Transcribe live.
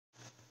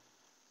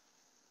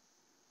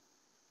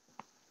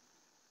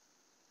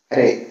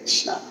Hare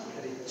Krishna.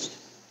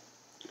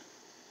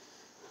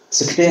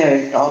 So today I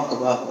will talk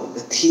about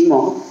the theme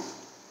of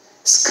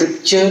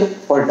scripture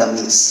for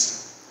dummies.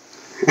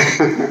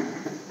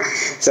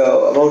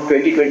 So about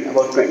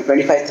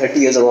 25-30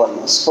 years ago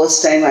almost,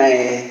 first time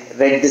I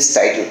read this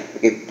title,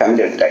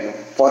 familiar with the title,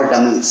 for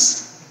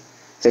dummies.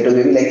 So it was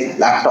maybe like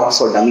laptops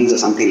for dummies or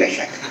something like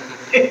that.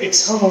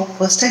 So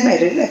first time I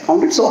read it, I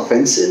found it so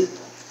offensive.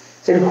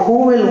 I said,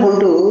 who will want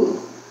to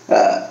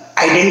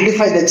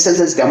identify themselves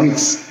as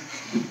dummies?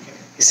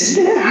 He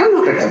said, I'm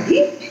not a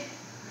dummy.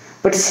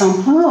 But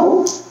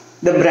somehow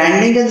the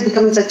branding has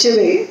become in such a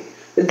way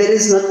that there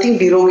is nothing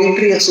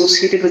derogatory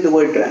associated with the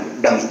word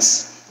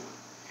dummies.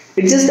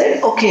 It's just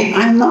that, okay,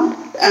 I'm not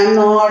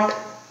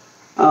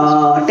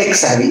tech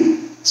savvy.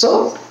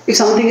 So if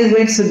something is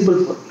made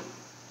simple for me.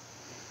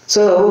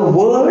 So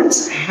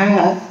words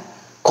have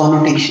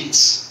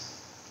connotations.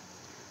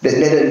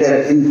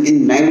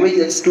 In language,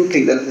 there's two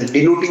things. There are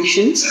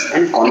denotations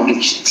and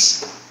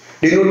connotations.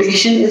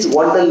 Denotation is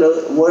what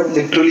the word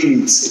literally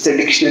means. It's a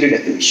dictionary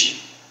definition.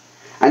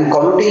 And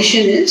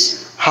connotation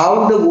is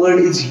how the word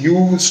is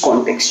used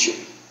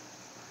contextually.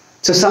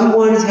 So some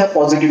words have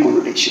positive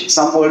connotations,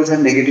 some words have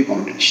negative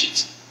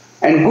connotations.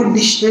 And good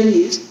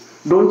dictionaries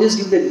don't just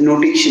give the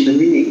notation, the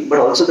meaning, but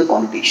also the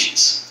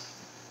connotations.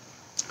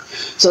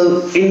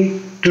 So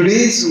in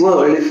today's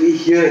world, if we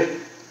hear,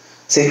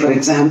 say for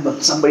example,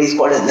 somebody is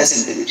called as less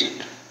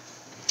intelligent,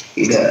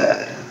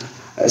 either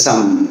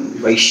some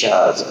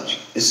Vaishyas or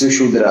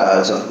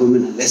Shudras or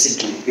women are less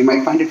intelligent, we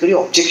might find it very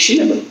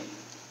objectionable.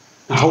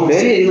 How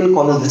dare anyone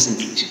call us less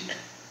intelligent?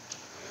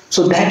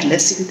 So that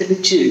less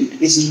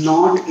intelligent is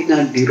not in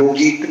a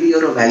derogatory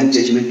or a value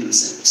judgmental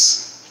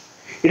sense.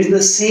 It is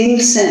the same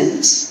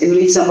sense in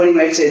which somebody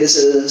might say this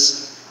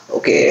is,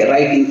 okay,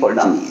 writing for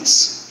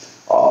dummies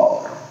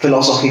or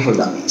philosophy for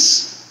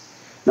dummies.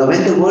 Now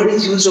when the word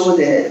is used over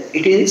there,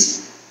 it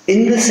is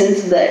in the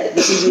sense that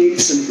this is made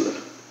simpler.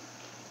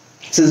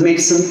 This is made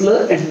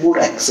simpler and more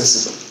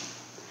accessible.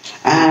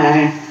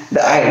 And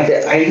the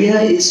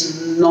idea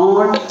is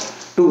not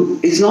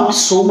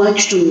so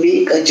much to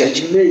make a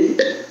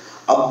judgment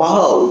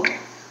about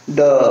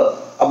the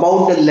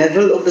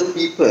level of the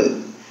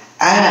people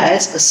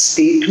as a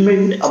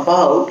statement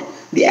about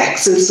the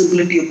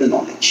accessibility of the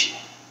knowledge.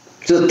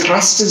 So the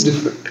thrust is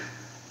different.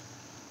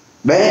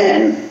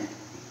 When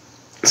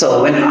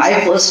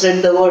I first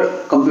read the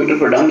word computer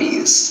for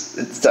dummies,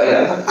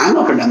 I'm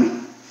not a dummy.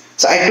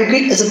 So I took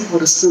it as a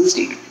personal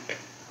statement.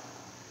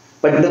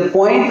 But the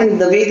point, when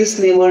the way this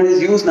word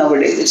is used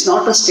nowadays, it's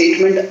not a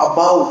statement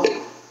about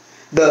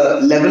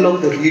the level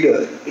of the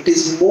reader. It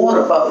is more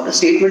about a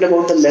statement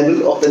about the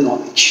level of the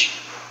knowledge.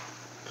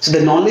 So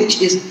the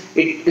knowledge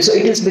it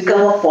has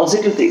become a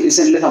positive thing.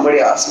 Recently somebody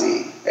asked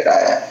me that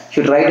I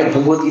should write a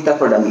Bhagavad-Gītā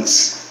for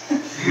dummies.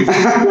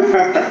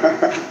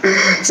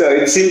 So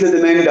it seems that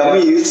the name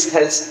dummies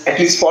has, at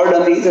least for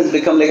dummies, has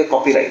become like a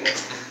copyright.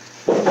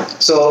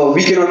 So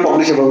we cannot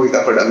publish a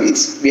Bhagavad-Gītā for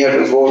dummies. We have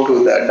to go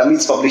to the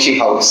dummies publishing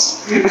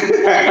house.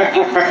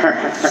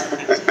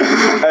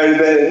 And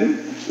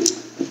then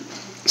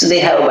so they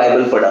have a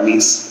Bible for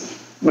dummies.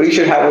 But we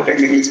should have,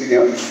 technically speaking,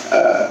 a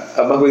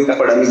Bhagavad-Gītā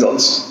for dummies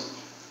also.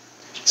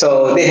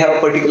 So they have a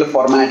particular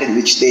format in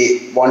which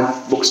they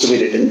want books to be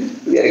written.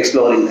 We are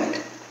exploring that.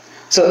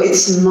 So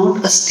it's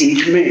not a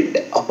statement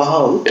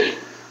about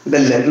the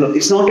level of,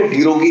 it's not a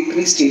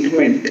derogatory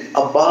statement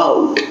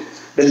about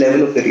the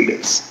level of the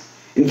readers.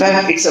 In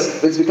fact,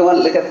 it's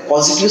become like a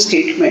positive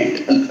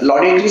statement, a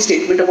laudatory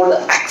statement about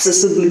the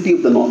accessibility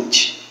of the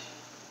knowledge.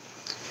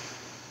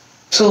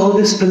 So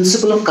this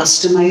principle of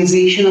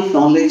customization of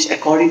knowledge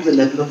according to the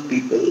level of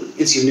people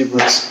is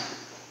universal.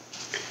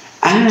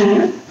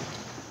 And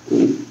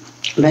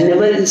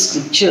whenever in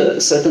scripture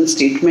certain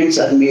statements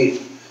are made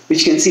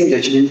which can seem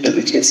judgmental,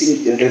 which can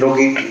seem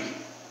derogatory,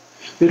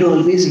 we will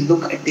always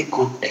look at the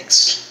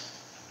context.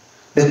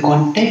 The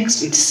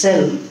context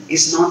itself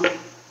is not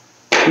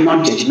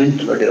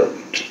judgmental or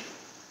derogatory.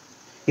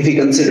 If we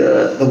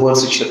consider the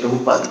verse which the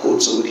Prabhupada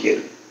quotes over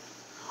here,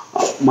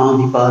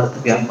 Mami Parth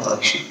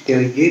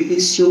Vyapakshitya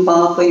Yevisyo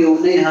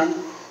Papayonaya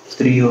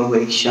Striyo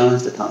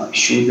Vaishyas Tatha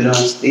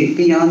Shudras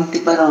Depiyanti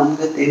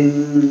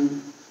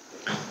Paramgatim.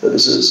 So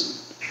this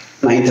is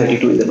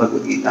 932 in the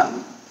Bhagavad-Gītā,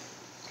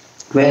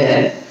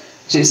 where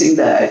she's saying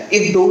that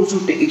if those who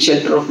take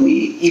shelter of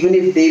me, even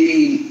if they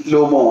be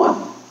low-born,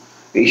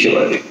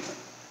 Vaishya,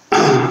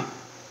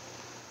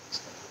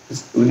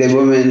 the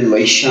women,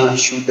 Vaishya,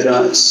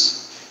 Shudras,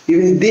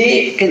 even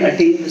they can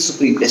attain the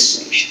supreme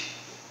destination.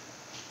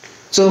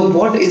 So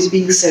what is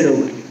being said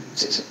over here?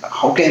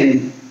 How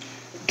can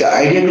the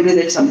idea today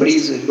that somebody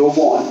is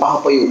low-born,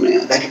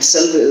 Pahapayonaya, that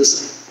itself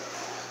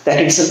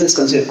is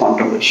considered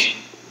controversial.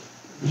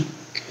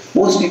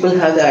 Most people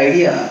have the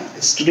idea,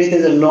 today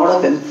there's a lot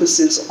of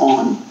emphasis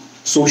on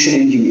social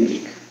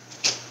engineering.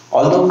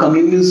 Although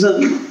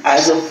communism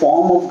as a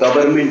form of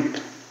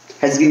government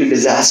has been a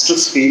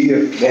disastrous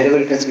failure wherever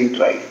it has been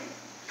tried.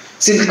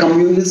 Since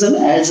communism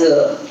as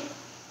an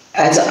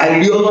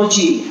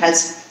ideology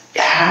has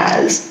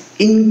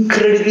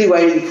incredibly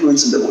wide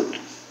influence in the world.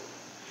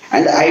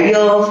 And the idea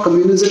of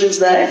communism is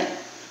that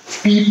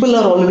people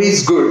are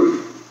always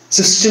good,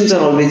 systems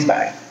are always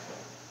bad.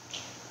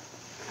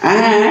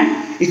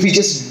 And if we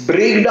just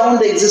break down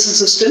the existing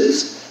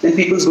systems, then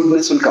people's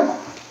goodness will come up.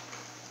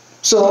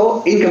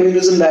 So in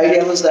communism, the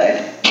idea was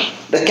that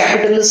the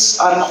capitalists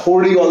are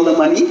hoarding all the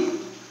money,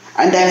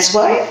 and that's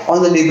why all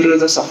the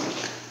laborers are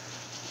suffering.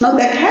 Now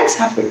that has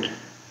happened,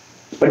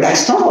 but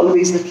that's not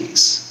always the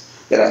case.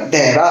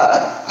 There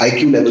are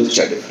IQ levels which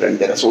are different,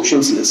 there are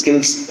social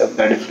skills that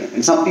are different,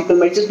 and some people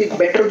might just be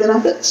better than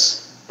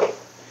others.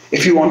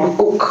 If you want to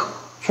cook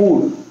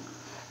food,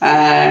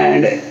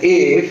 and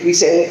if we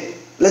say,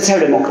 let's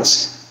have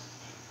democracy,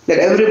 that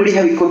everybody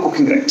have equal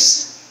cooking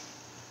rights,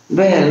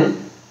 well,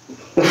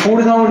 the food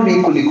is not going to be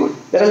equally good.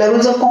 There are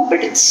levels of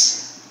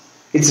competence.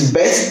 It's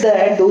best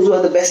that those who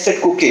are the best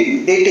at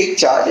cooking, they take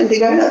charge and they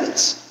guide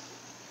others.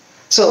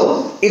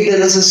 So, if there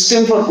is a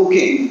system for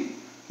cooking,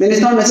 then it's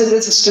not necessarily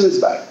the system is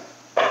bad.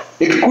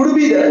 It could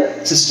be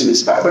the system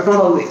is bad, but not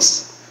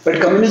always.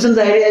 But communism's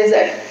idea is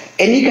that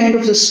any kind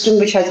of system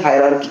which has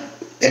hierarchy,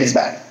 that is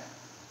bad.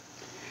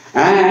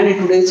 And in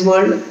today's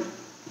world,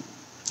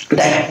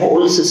 that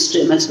whole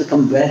system has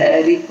become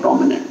very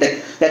prominent.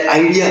 That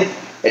idea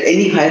that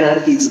any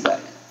hierarchy is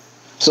bad.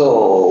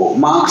 So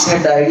Marx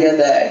had the idea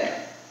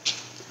that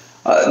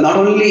not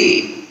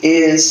only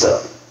is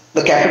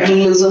the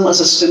capitalism a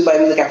system by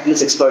which the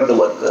capitalists exploit the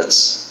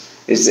workers,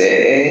 it's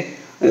a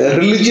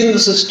religion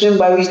is a system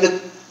by which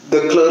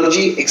the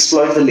clergy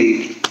exploits the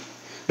laity.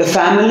 The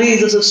family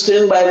is a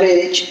system by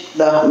which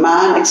the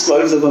man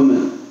exploits the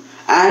woman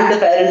and the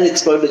parents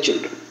exploit the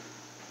children.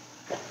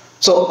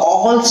 So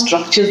all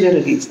structures are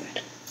against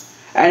that.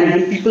 And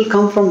when people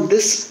come from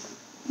this,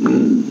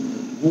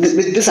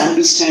 with this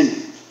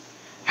understanding,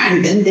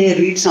 and then they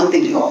read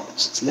something, oh,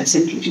 it's less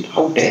intelligent,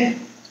 how dare.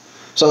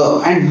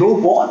 So, and low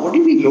born, what do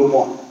you mean low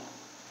born?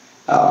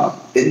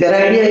 Their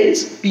idea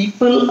is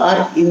people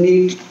are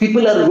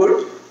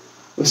good,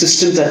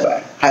 systems are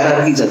bad,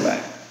 hierarchies are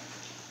bad.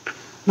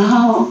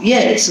 Now,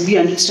 yes, we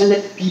understand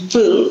that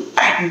people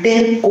at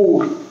their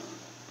core,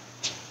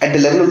 at the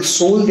level of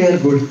soul, they are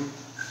good.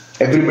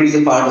 Everybody is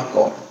a part of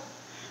God.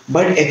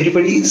 But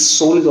everybody's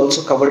soul is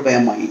also covered by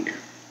a mind.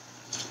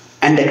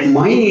 And that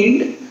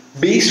mind,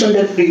 based on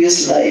their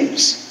previous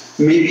lives,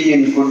 may be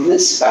in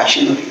goodness,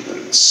 passion or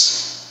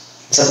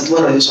ignorance.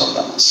 Sattva, Rajas or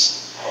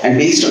Tamas. And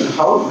based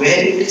on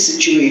where it is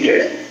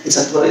situated in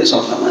Sattva, Rajas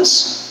or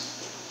Tamas,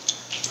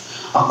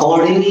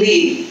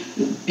 accordingly,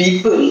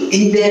 people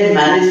in their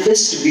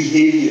manifest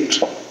behavior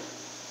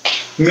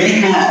may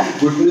have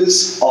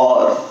goodness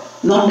or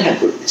not have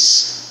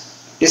goodness.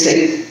 Just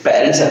like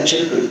parents have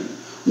children.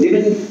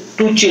 Even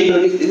two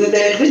children,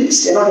 they are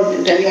twins, they are not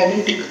entirely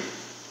identical.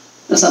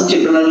 Now, some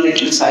children are a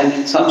little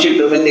silent. Some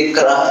children, when they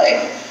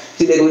cry,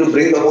 they are going to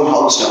bring the whole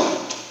house down.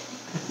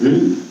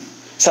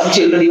 Some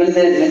children, even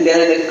when they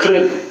are in the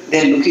crib, they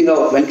are looking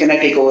out, when can I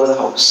take over the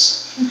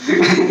house?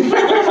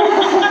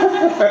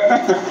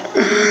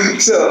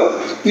 So,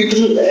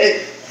 people,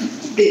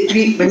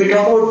 when we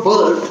talk about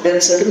birth, there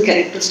are certain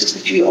characteristics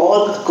which we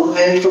all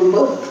acquire from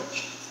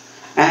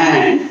birth.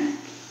 And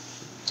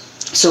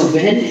so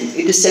when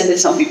it is said that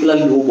some people are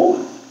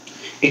low-born,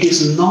 it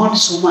is not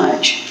so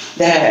much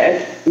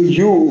that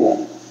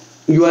you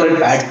are a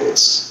bad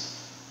person.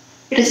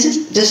 It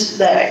is just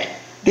that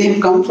they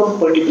have come from a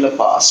particular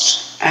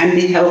past and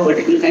they have a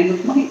particular kind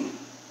of mind.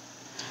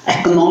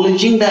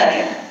 Acknowledging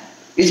that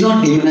is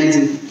not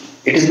demonizing,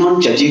 it is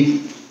not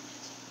judging.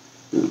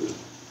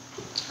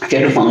 If you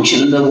have to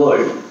function in the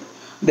world,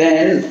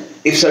 then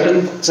if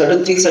certain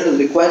things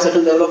require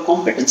certain level of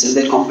competence, if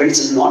that competence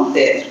is not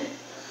there,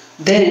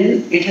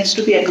 then it has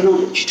to be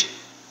acknowledged.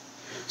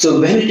 So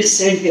when it is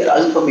said here,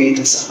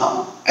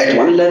 Alpamedhasaha, at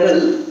one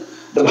level,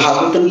 the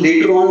Bhagavatam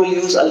later on will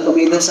use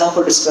Alpamedhasaha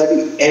for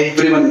describing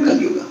everyone in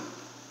Kali Yuga.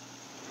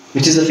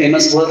 Which is the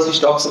famous verse which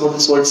talks about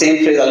this word,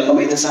 same phrase,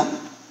 Alpamedhasaha,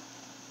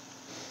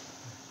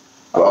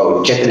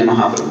 about Chaitanya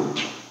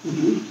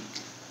Mahaprabhu.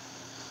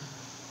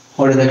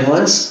 What is that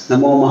verse?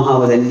 Namo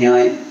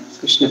Mahavadanyaya,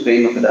 Krishna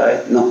Prema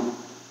Kadaya, no.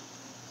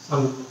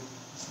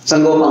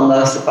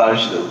 Sangopangas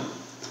Parshadu,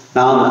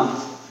 Nama.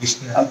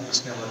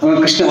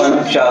 Krishna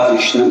Varnam Shah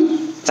Krishna,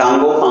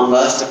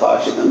 Sangopangas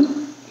Parshadam,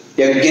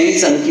 Yajnai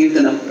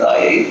Sankirtana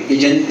Praye,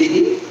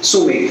 Yajanti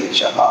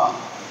Sumedhashaha.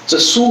 So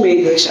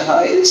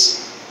Sumedhashaha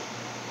is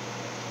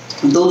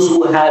those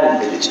who have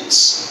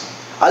intelligence.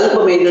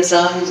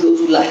 Alpamedhasaha is those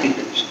who lack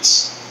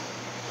intelligence.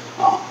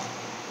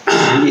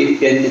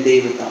 Yepyanya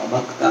devata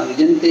bhakta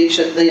vijante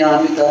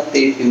shraddhayamita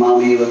te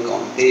pimameva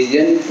kaunte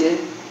jante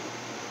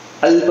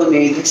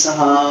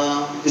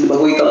Alpamedhasaha. In the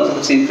Bhagavad-Gītā also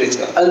the same phrase.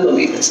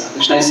 Alpamedhasaha.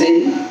 Krishna is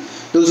saying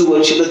those who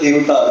worship the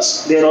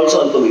devatas, they are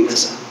also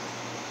Alpamedhasaha.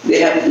 They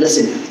have less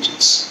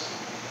intelligence.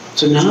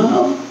 So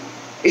now,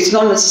 it's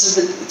not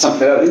necessary that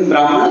there are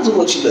Brahmanas who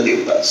worship the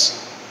devatas.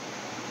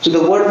 So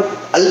the word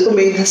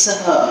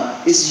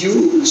Alpamedhasaha is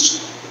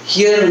used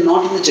here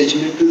not in the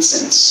judgmental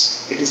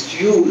sense. It is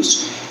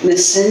used in a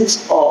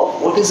sense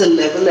of what is the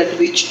level at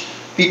which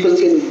people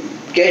can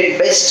get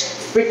best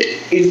fit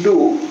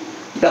into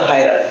the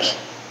hierarchy.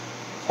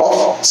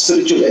 of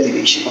spiritual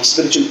elevation, of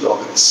spiritual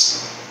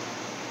progress.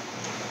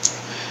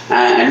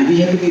 And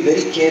we have to be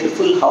very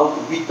careful how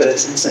we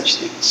present such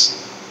things.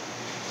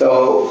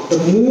 So the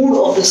mood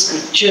of the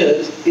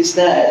scripture is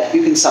that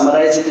you can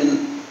summarize it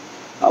in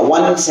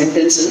one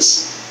sentence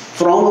is,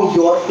 from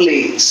your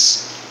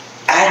place,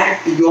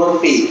 at your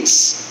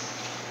pace.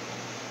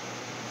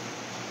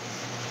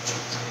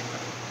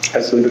 I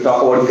was going to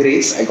talk about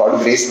grace. I got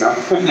grace now.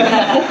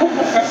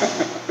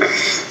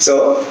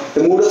 So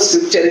the mood of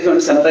scripture, if you want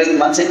to summarize in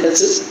one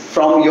sentence, is,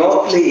 from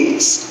your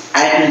place,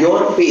 at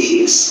your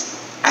pace,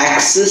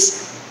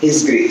 access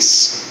His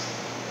grace.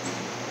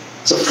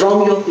 So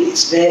from your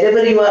place,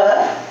 wherever you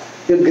are,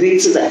 your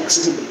grace is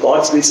accessible.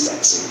 God's grace is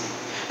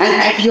accessible. And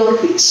at your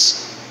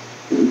pace.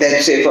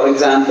 Let's say, for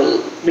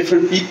example,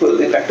 different people,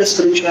 they practice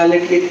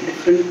spirituality at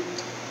different.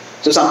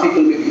 So some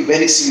people may be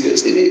very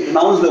serious, they may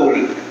renounce the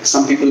world.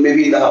 Some people may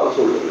be in the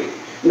householder way.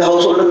 In the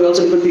householder way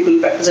also different people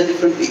practice at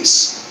different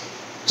pace.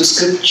 So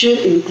scripture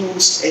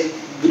includes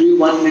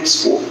everyone in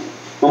its form.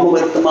 Mama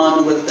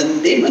vartamanu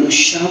vartante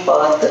manushya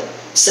path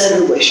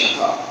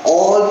sarvashaha.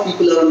 All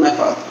people are on my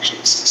path,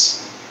 Krishna says.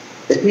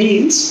 That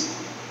means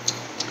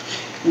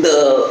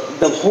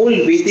the whole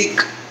Vedic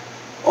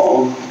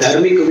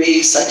dharmic way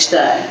is such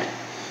that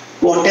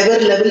whatever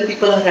level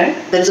people are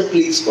at, there is a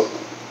place for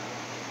them.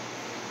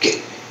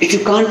 Okay. If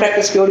you can't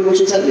practice pure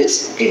devotional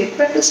service, okay,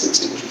 practice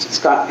mixed devotional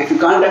service. If you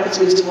can't practice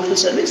mixed devotional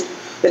service,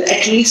 then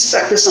at least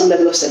practice some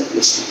level of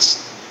selflessness.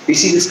 We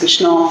see this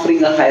Krishna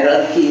offering a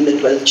hierarchy in the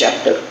 12th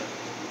chapter,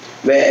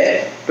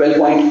 where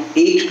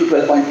 12.8 to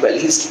 12.12,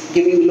 he's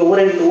giving lower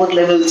and lower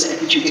levels at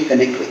which you can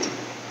connect with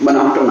him, one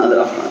after another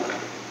after another.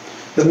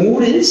 The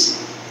mood is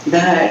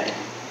that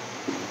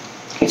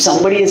if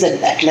somebody is at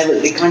that level,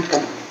 they can't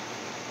come.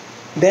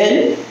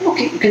 Then,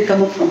 okay, you can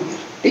come up from here.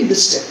 Take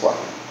this step forward.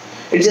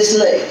 It's just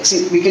like,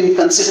 see, we can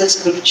consider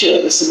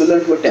scripture similar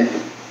to a temple.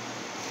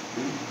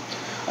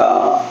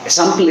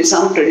 Some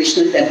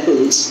traditional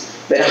temples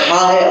were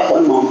high up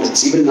on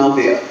mountains. Even now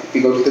they are. If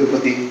you go to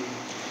Tirupati.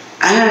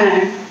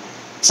 And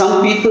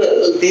some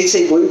people, they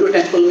say going to a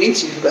temple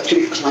means you have to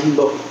actually climb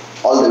up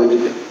all the way to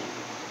the temple.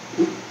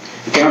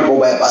 You cannot go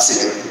by a bus and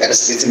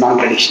everything. It's a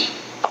non-traditional.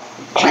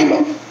 Climb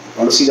up. You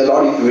want to see the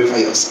Lord, you purify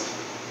yourself.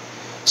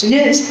 So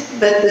yes,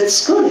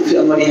 that's good if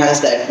somebody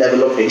has that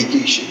level of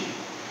dedication.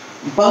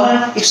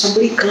 But if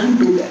somebody can't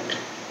do that,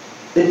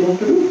 then what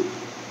to do?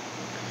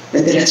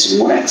 Then there has to be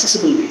more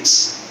accessible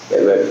ways.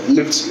 Where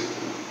lifts,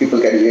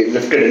 people can be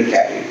lifted and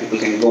carried, people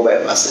can go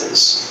by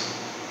buses.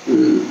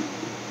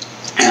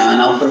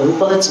 Now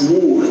Prabhupada's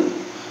mood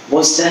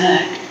was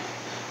that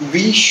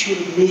we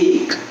should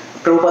make,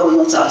 Prabhupada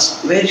once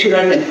asked, where should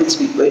our temples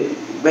be?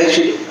 Where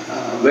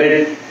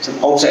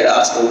some outside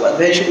asked Prabhupada,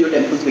 where should your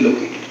temples be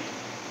located?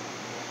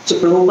 So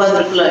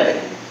Prabhupada replied,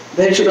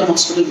 where should a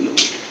hospital be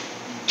located?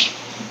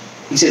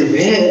 He said,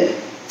 where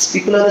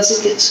people are the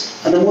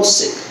sickest, are the most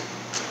sick.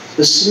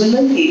 So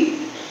similarly,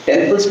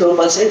 temples,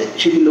 Prabhupada said,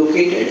 should be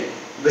located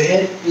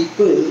where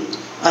people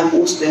are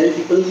most, where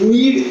people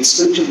need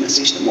spiritual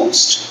message the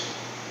most.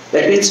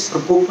 That means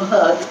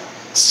Prabhupada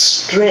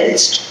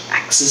stressed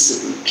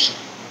accessibility.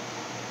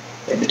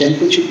 That the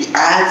temple should be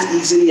as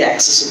easily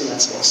accessible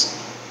as possible.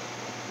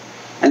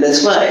 And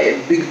that's why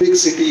big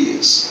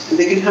cities, and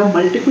they can have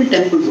multiple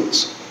temples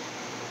also.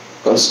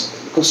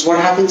 Because what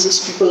happens is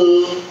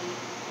people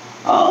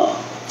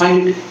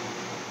find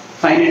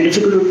it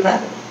difficult to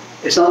travel.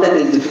 It's not that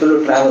it's difficult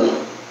to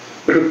travel,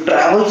 but to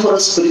travel for a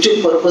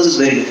spiritual purpose is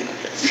very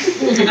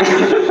difficult.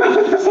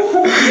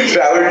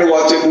 Travel to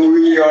watch a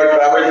movie, or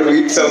travel to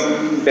eat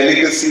some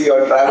delicacy,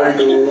 or travel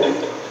to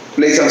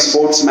play some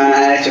sports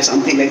match or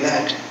something like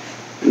that.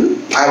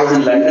 I was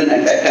in London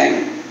at that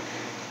time.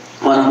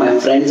 One of my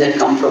friends had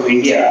come from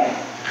India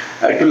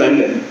to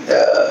London.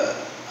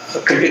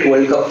 Cricket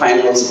World Cup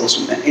final was supposed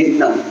to be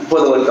there.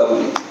 For the World Cup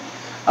only.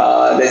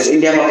 There's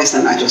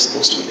India-Pakistan match was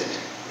supposed to be there.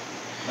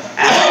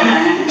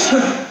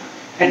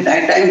 And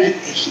at that time,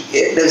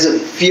 there was a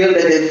fear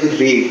that there would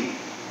be raid.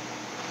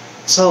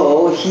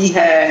 So he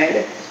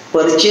had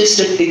purchased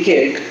a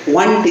ticket,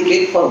 one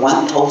ticket for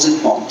 1,000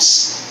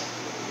 pounds.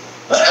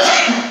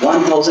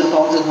 1,000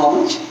 pounds is how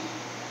much?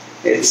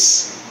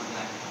 It's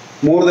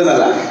more than a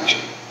lakh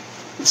actually.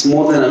 It's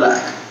more than a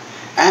lakh.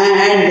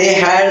 And they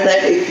had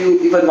that if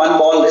one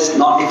ball is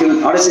not, if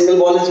not a single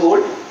ball is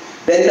bowled,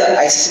 then the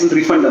ICC will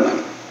refund the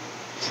money.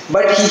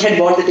 But he had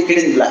bought the ticket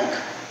in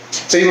black.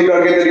 So he would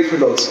not get the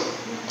refund also.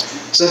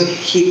 So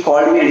he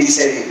called me and he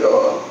said,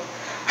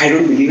 I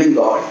don't believe in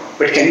God,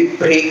 but can you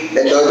pray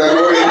that there are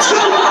no rains?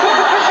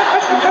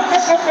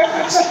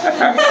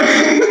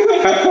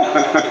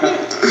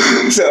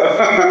 So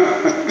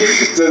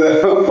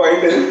the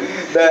point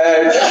is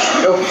that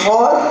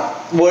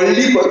for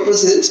worldly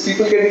purposes,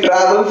 people can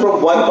travel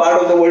from one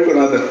part of the world to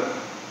another.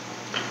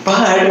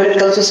 But when it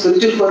comes to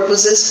spiritual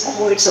purposes,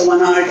 it's a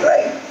 1 hour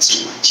drive. It's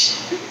too much.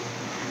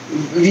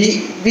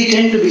 We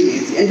tend to be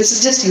lazy, and this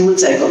is just human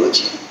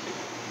psychology.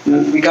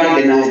 We can't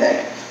deny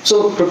that.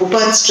 So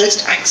Prabhupada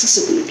stressed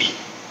accessibility.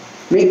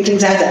 Make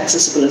things as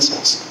accessible as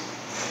possible.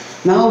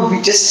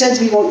 Now, just as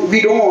we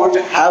don't want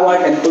to have our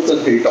temples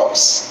on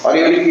hilltops, or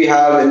even if we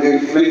have, even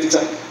if it's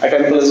a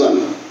temple is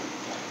on,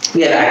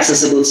 we have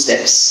accessible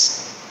steps.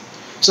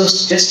 So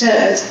just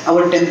as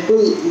our temple,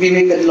 we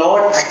make the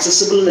Lord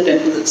accessible in the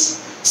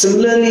temples,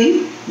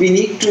 similarly, we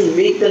need to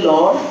make the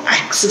Lord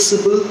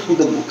accessible through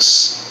the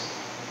books.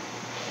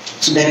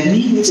 So that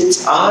means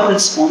it's our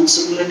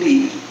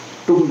responsibility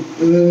to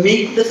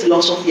make the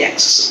philosophy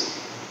accessible.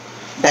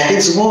 That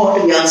is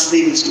what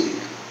Vyasadeva is doing.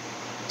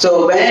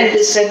 So when it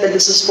is said that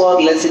this is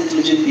for less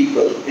intelligent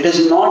people, it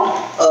is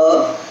not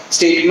a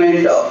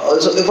statement.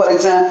 So if, for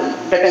example,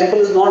 the temple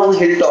is not on the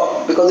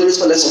hilltop because it is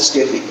for less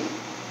austere people.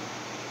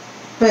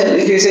 Well,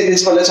 if you say this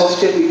is for less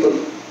austere people,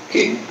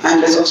 okay, I am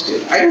less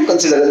austere. I don't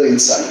consider it an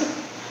insult.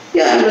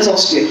 Yeah, I am less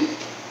austere.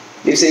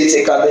 You say it's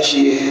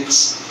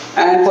Ekadashi,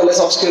 and for less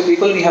austere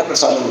people, we have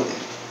prasad over there.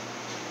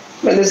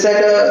 Well, is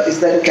that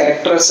a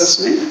character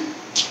assessment?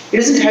 It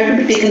doesn't have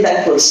to be taken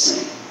that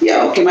personally.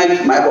 Yeah, okay, my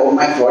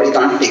body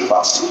can't take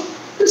fasting.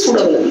 There's food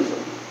available for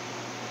me.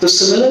 So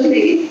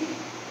similarly,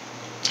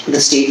 the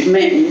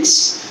statements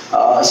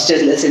such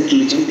as less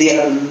intelligent, they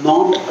are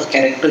not a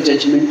character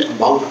judgment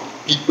about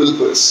people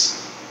person.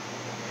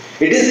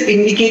 It is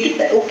indicated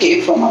that,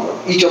 okay,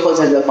 each of us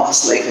has a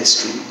past life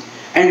history.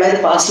 And by the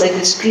past life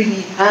history,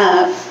 we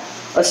have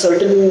a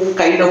certain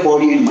kind of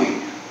body and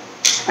mind.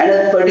 And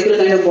a particular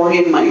kind of body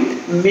and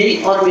mind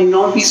may or may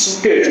not be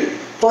suited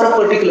for a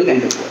particular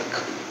kind of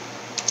work.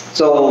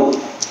 So,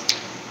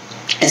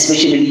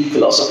 especially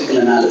philosophical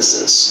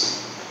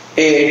analysis,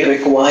 it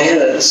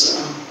requires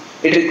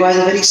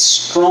a very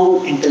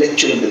strong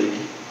intellectual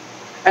ability.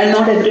 And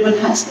not everyone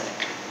has that.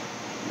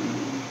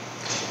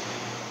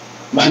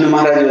 Bhanu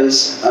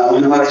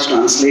Maharaj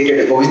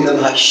translated Govinda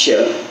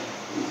Bhashya,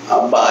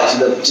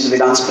 which is the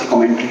Vedanta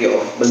commentary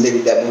of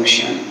Baldev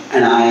Vidyabhushan,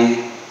 and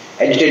I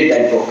edited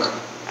that book.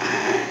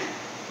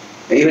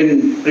 And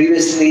even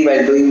previously,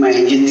 while doing my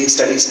engineering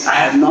studies, I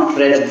have not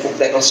read a book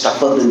that was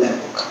tougher than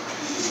that book.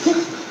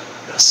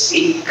 It was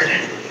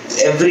incredible.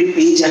 Every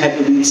page I had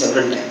to read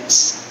several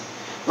times.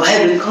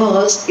 Why?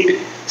 Because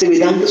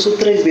Vedanta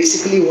Sutra is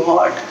basically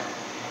what?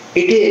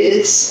 It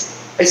is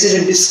a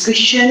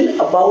discussion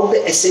about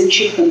the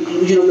essential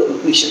conclusion of the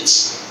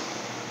Upanishads.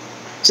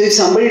 So if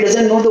somebody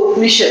doesn't know the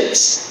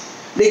Upanishads,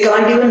 they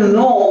can't even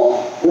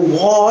know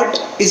what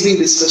is being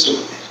discussed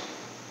over there.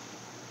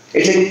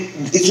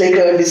 It's like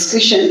a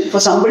discussion for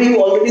somebody who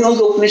already knows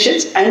the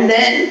Upanishads, and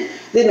then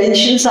they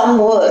mention some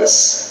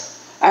verse,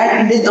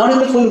 and it's not in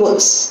the full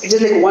verse. It's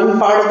just like one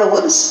part of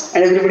the verse,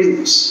 and everybody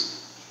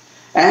knows.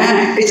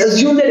 And it's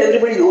assumed that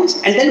everybody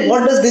knows, and then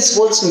what does this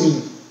verse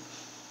mean?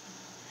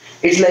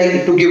 It's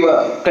like, to give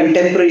a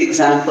contemporary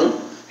example,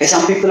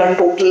 some people are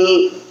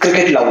total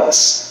cricket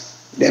lovers.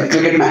 They are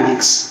cricket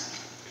maniacs.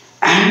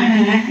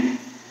 And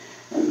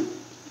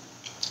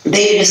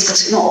they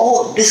discuss,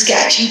 this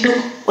catch he took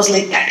was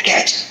like that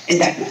catch in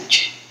that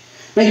match.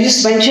 Now you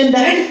just mention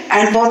that,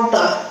 and for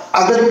the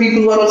other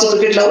people who are also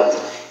cricket lovers,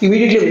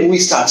 immediately a movie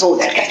starts. Oh,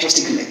 that catch was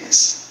taken like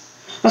this.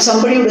 Now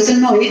somebody who doesn't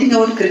know anything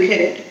about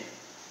cricket,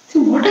 say,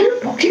 what are you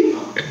talking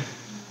about?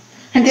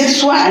 And they are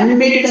so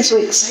animated and so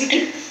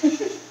excited.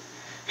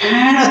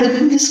 And other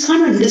people just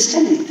can't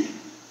understand anything.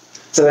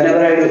 So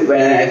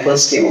when I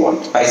first came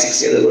about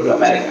 5-6 years ago to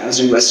America, I was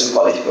doing Western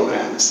college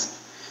programs.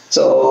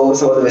 So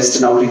the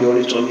Western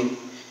outreach told me, he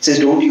says,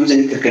 don't use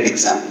any cricket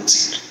examples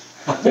here.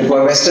 But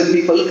for Western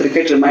people,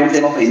 cricket reminds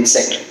them of an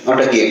insect, not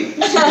a game.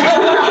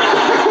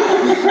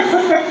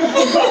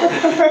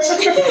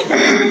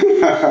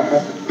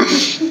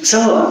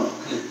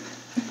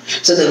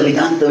 So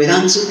the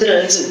Vedanta Sutra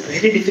is a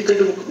very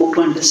difficult book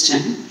to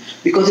understand,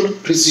 because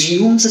it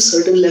presumes a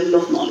certain level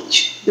of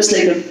knowledge. Just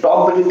like a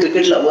talk between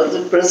cricket lovers,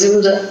 it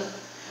presumes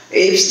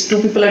if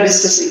two people are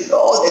discussing,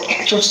 that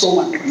catch was so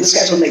wonderful, this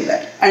catch was like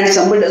that. And if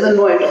somebody doesn't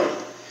know at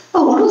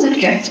all, what was that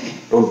catch?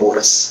 Don't bore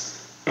us.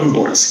 We'll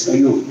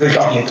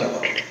talk later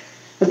about it.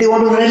 But they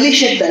want to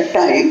relish at that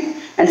time,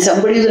 and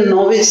somebody who's a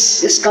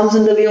novice just comes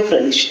in the way of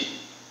relishing.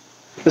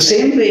 The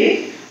same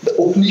way, the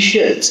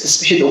Upanishads,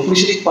 especially the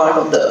Upanishadic part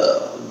of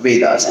the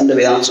Vedas and the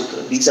Vedanta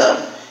Sutra, these are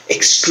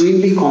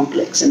extremely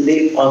complex, and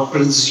they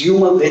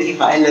presume a very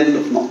high level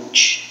of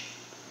knowledge.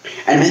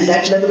 And when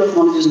that level of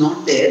knowledge is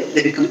not there,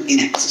 they become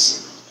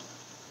inaccessible.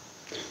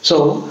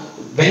 So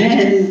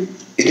when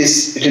it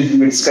is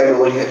described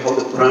over here how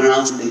the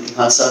Puranas and the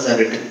Itihasas are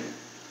written,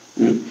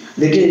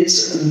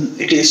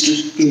 it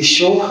is to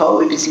show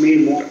how it is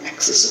made more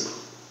accessible.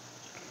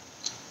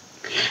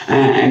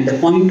 And the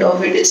point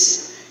of it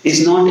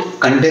is not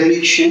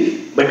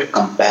condemnation but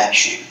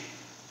compassion.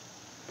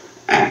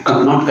 And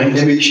not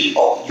condemnation,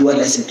 you are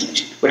less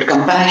intelligent, but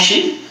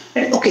compassion,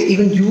 and okay,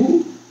 even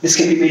you, this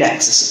can be made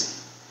accessible.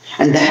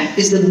 And that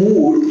is the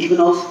mood even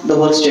of the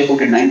verse I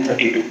quoted,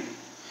 932.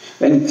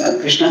 When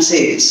Krishna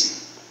says,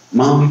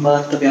 Mami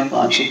Partha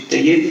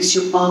Vyapashitya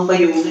Yedisyu Papa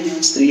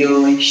Yonaya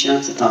Striyo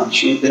Vaishya Satha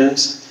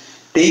Shudras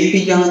Te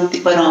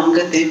Piyanti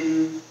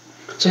Parangatim.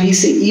 So he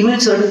says,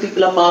 even certain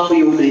people are Papa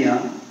Yonaya,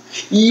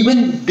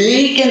 even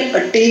they can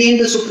attain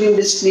the supreme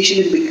destination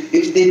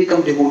if they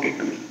become devoted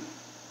to me.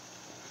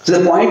 So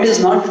the point is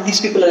not that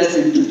these people are less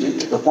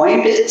intelligent. The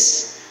point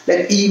is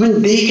that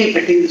even they can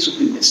attain the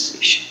supreme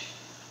destination.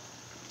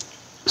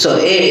 So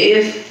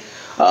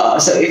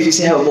if you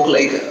say have a book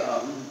like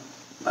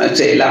let's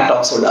say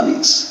laptops for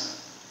dummies,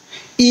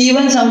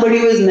 even somebody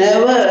who has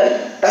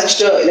never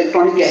touched an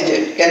electronic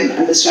gadget can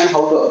understand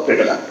how to operate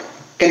a laptop,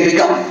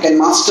 can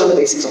master the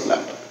basics of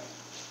laptop.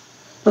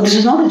 But this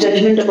is not a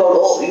judgment about,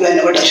 oh, you have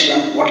never touched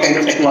them, what kind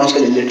of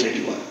technological illiterate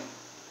you are.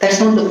 That's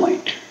not the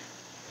point.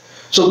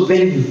 So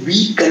when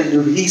we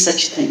convey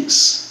such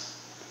things,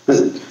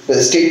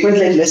 the statement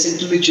like less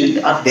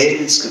intelligent are there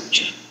in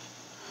scripture.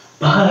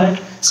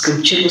 But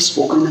scripture was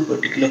spoken in a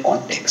particular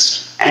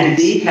context and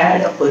they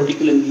had a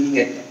particular meaning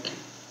at that time.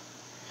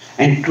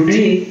 And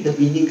today the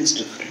meaning is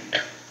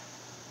different.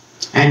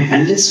 And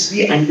unless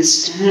we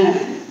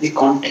understand the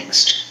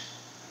context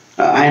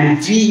and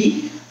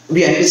we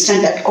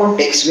understand that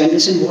context, we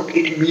understand what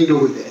it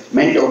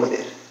meant over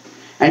there.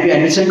 And we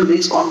understand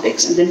today's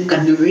context and then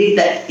convey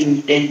that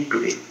intent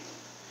today.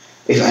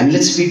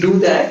 Unless we do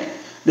that,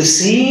 the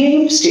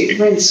same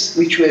statements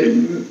which were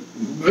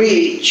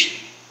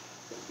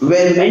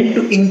meant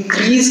to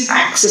increase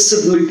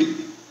accessibility,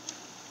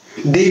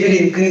 they will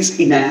increase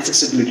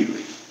inaccessibility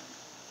today.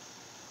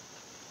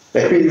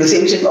 That means the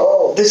same statement,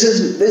 oh, this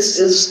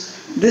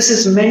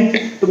is meant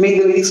to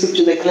make the Vedic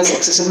scripture like less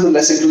accessible to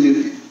less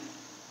intelligent.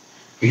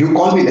 You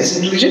call me less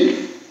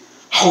intelligent?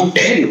 How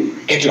dare you?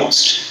 Get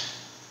lost.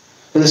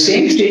 So the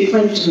same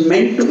statement which is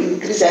meant to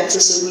increase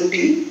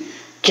accessibility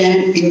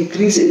can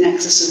increase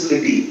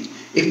inaccessibility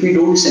if we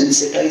don't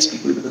sensitize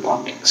people to the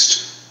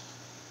context.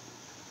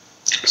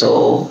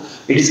 So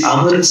it is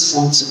our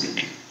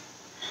responsibility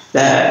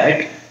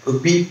that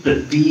we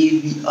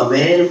be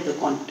aware of the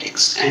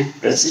context and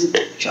present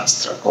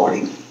Shastra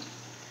accordingly.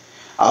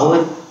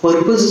 Our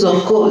purpose is,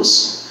 of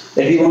course,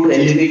 that we want to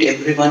elevate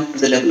everyone to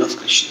the level of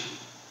Krishna.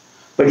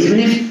 But even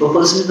if a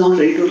person is not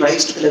ready to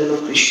rise to the level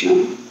of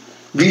Krishna,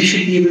 we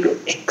should be able to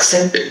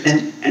accept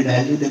them and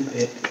value them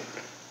where they are.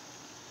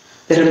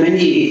 There are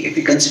many, if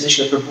we consider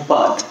Srila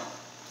Prabhupada,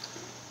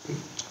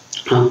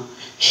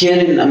 here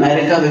in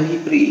America when he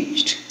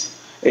preached,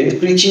 the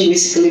preaching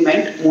basically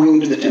meant moving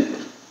into the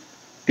temple.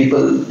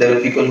 There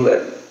were people who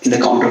were in the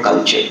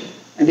counterculture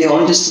and they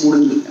all just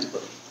moved into the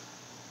temple.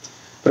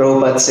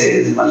 Prabhupada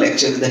says in one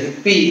lecture that the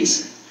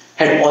hippies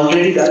had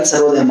already done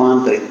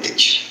Sarvodharman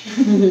Parityaj.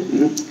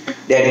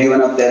 They had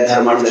given up their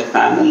dharma to their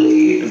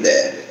family, to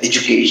their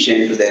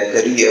education, to their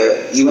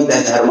career, even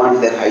their dharma to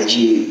their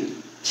hygiene.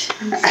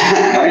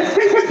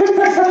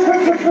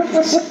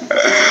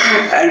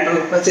 And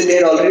Prabhupada said they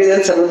had already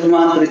done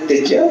Sarvodharman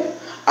Parityaj.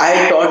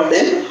 I taught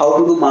them how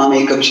to do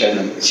Mamekam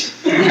Sharanam.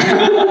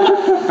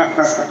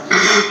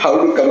 How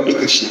to come to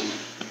Krishna,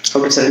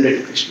 how to surrender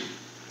to Krishna.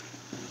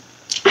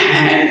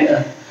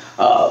 And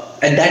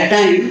at that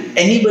time,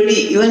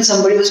 even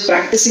somebody was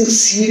practicing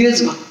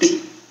serious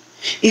bhakti,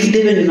 if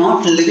they were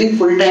not living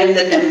full time in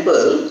the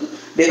temple,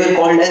 they were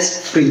called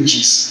as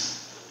fringes.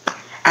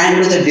 And it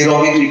was a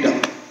derogatory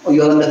term. Oh,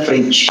 you are on the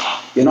fringe.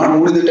 You are not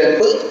moved to the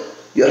temple.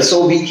 You are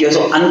so weak, you are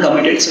so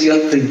uncommitted, so you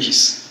are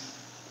fringes.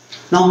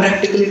 Now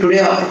practically today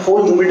our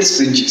whole movement is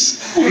fringes.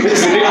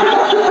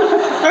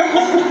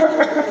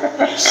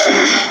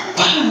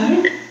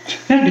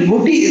 But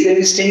devotees, they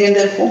will stay in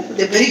their home,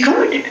 they are very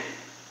committed.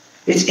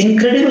 It's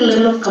incredible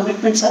level of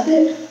commitments are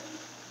there.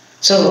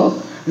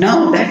 So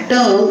now that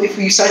term, if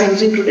we start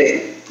using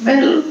today,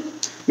 well,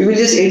 we will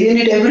just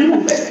alienate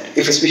everyone by that.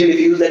 Especially if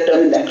you use that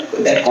term in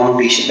that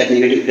connotation, that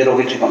negative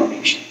derogatory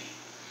connotation.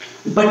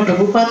 But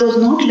Prabhupada was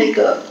not like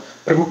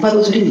Prabhupada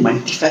was very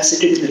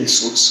multifaceted in the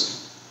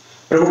resource.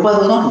 Prabhupada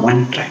was not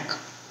one track.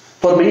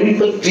 For many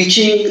people,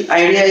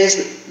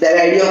 their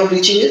idea of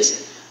preaching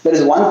is, there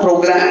is one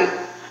program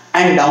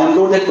and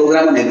download that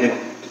program on everyone.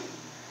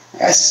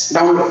 As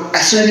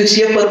soon as you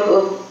see a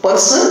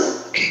person,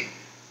 okay,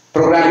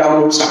 program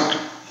download start.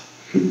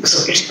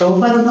 So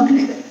Prabhupada was not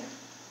like that.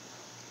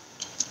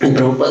 And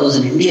Prabhupada was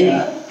in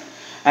India.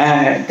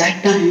 At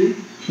that time,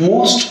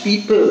 most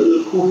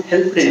people who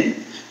helped him,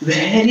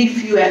 very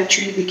few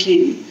actually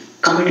became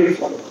committed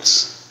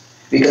followers.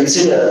 We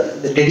consider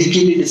the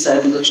dedicated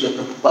disciples of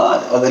Srila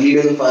Prabhupada or the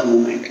leaders of our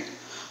movement.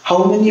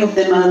 How many of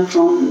them are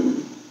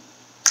from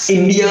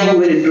India who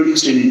were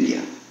introduced in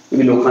India?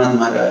 Maybe Lokanath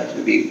Maharaj,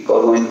 maybe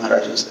Gauragovind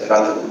Maharaj,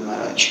 Radha Govind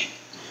Maharaj.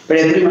 But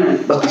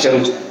everyone, Bhakti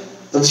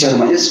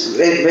Sharma, just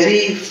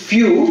very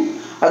few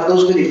are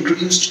those who were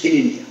introduced in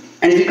India.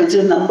 And if you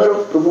consider the number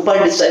of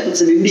Prabhupada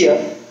disciples in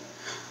India,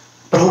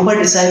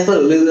 Prabhupada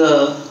disciple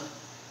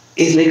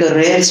is like a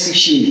rare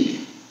species.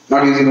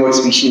 Not using the word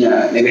species in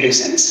a negative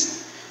sense.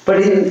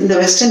 But in the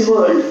Western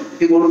world,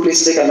 if you go to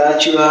places like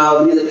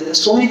Alachua, there are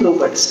so many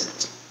Prabhupada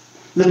disciples.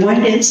 The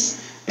point is,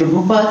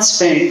 Prabhupada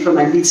spent from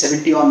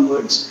 1970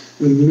 onwards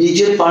a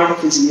major part of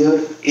his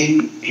year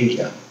in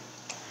India.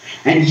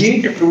 And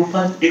yet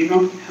Prabhupada did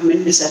not have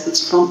many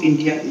disciples from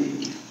India in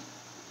India.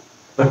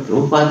 But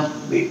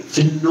Prabhupada made a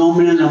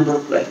phenomenal number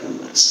of life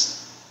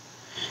members.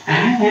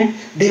 And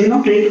they were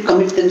not ready to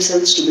commit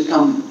themselves to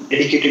become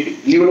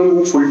dedicated, leave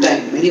alone full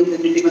time. Many of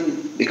them didn't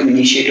even become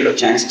initiated or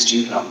chant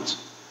 16 rounds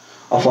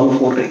of all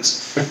 4 legs.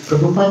 But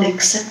Prabhupada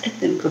accepted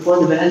them,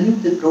 Prabhupada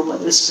valued them,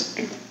 Prabhupada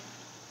respected them.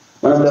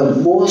 One of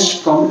the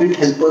most prominent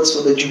helpers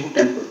for the Juhu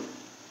temple.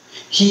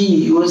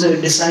 He was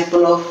a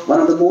disciple of one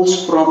of the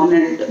most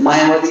prominent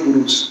Mayavadi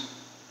gurus.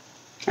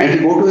 And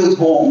if you go to his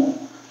home,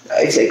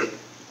 it's like a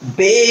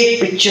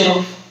big picture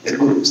of the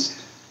gurus.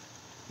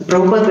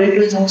 Prabhupada went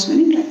to his house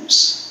many times.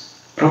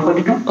 Prabhupada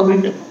did not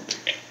comment about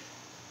it.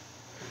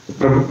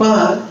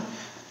 Prabhupada,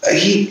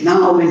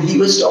 now when he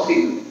was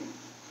talking,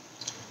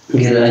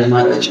 Giriraj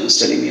Maharaj was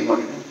telling me about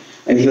it.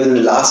 And he was in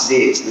the last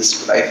days,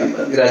 this I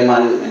remember, Giriraj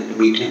Maharaj went to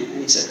meet him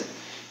and he said,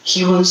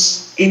 he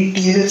was in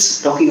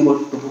tears talking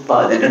about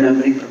Prabhupada and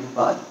remembering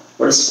Prabhupada,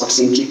 what a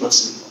saintly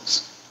person he was.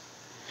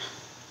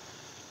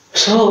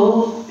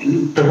 So,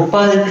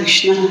 Prabhupada and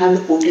Krishna have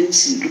the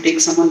potency to take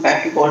someone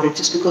back to Godhead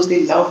just because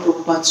they love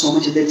Prabhupada so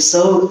much, they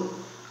served,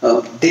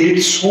 they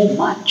did so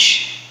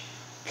much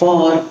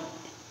for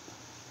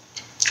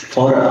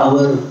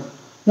our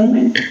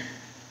movement.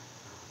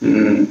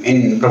 When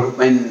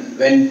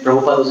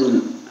Prabhupada was in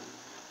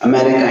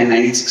America in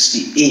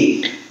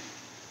 1968,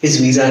 his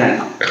visa ran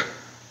out.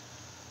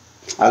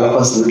 All of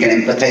us can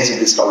empathize with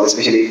this problem,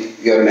 especially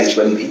if you are an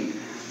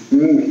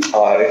H1B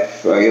or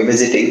if you're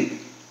visiting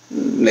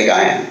like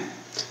I am.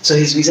 So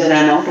his visa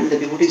ran out and the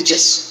devotees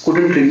just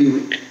couldn't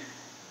renew it.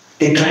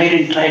 They tried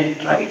and tried and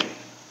tried.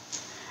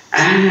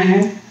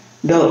 And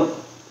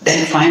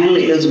then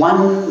finally there was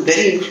one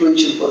very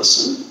influential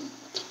person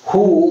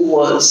who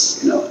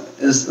was,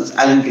 is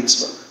Allen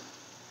Ginsberg.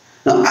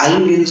 Now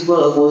Allen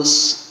Ginsberg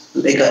was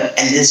like a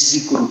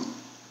LSD guru.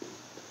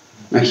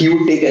 Now he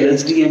would take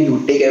LSD and he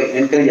would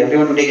encourage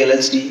everyone to take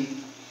LSD.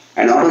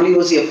 And not only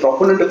was he a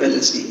proponent of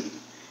LSD,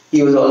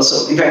 he was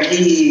also, in fact,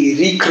 he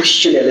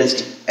re-Christianed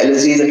LSD.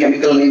 LSD is a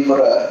chemical name for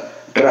a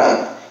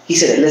drug. He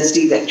said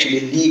LSD is actually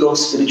a league of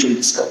spiritual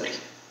discovery.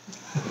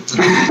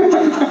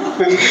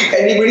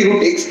 Anybody who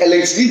takes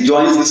LSD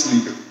joins this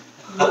league.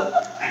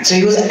 So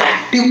he was an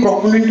active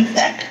proponent of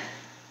that.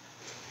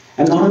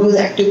 And not only was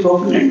an active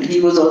proponent, he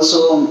was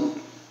also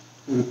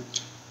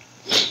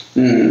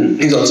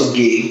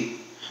gay.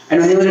 And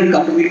whenever he would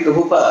come to meet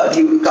Prabhupada,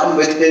 he would come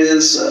with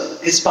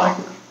his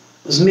partner,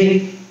 his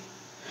mate.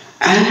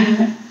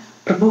 And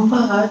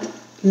Prabhupada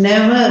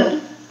never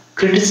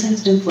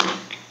criticized him for it.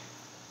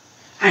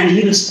 And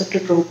he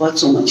respected Prabhupada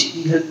so much.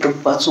 He helped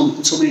Prabhupada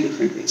in so many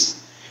different ways.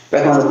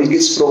 Back one of the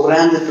biggest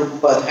programs that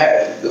Prabhupada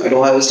had at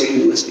Ohio State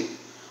University,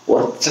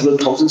 or several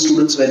thousand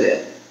students were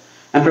there.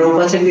 And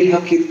Prabhupada said, we'll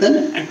have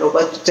Kirtan. And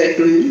Prabhupada said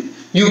to him,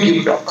 you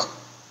give talk.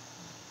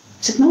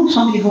 He said, no,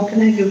 Swami, how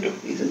can I give talk?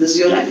 He said, this is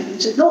your language. He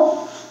said,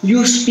 no,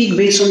 you speak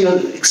based on your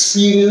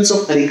experience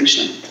of Hare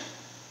Krishna. He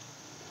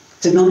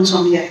said, no,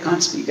 Swami, I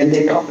can't speak. And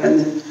they talked. And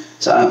then,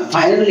 so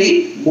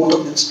finally, both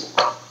of them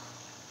spoke.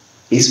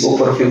 He spoke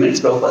for a few minutes,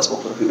 Prabhupada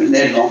spoke for a few minutes.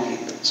 They had long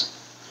kirtans.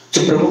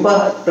 So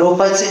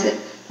Prabhupada said,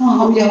 no,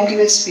 how can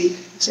I speak?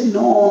 He said,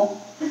 no.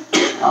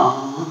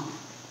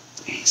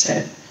 He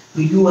said,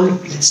 you are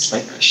blessed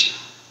by Krishna.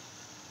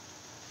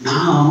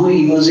 Now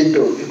he was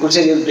into, you could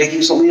say he was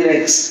breaking so many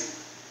legs.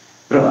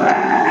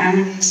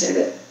 And he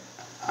said,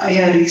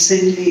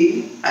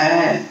 recently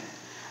I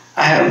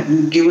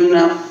have given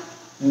up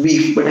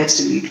beef, but I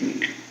still eat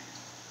meat.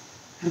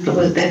 And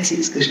Prabhupada, that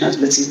sees Krishna's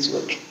blessings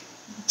working.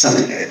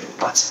 Something like that,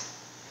 Prabhupada said.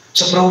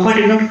 So Prabhupada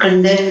did not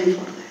condemn him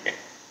for that.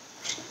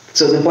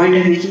 So the point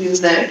I'm making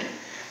is that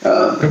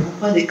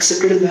Prabhupada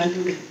accepted and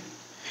valued him.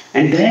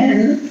 And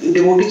then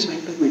devotees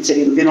went to him and said,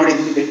 we're not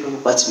able to get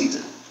Prabhupada's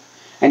visa.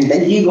 And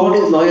then he got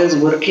his lawyers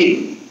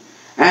working,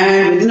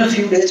 and within a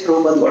few days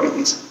Prabhupada got a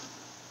visa.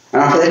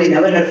 And after that he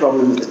never had a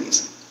problem with the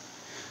visa.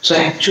 So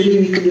actually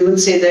we could even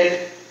say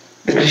that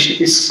the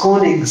Krishna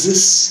ISKCON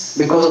exists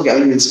because of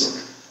Allen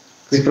Ginsberg.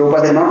 If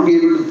Prabhupada had not been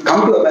able to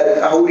come to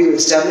America, how would he have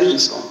established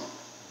ISKCON?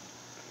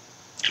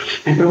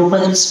 And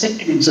Prabhupada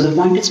respected him. So the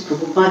point is,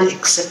 Prabhupada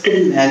accepted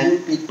and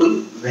valued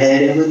people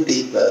wherever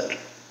they were.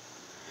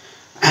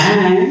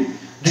 And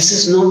this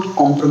is not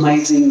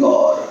compromising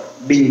or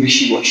being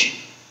wishy-washy.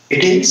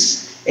 It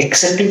is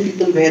accepting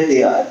people where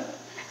they are.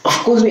 Of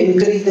course, we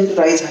encourage them to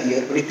rise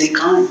higher, but if they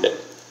can't,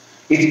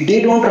 if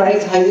they don't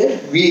rise higher,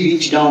 we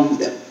reach down to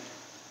them.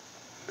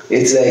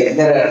 It's like,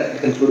 I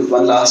conclude with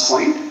one last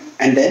point,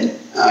 and then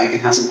I can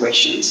have some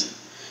questions.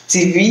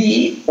 See,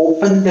 we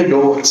open the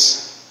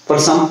doors for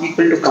some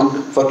people to come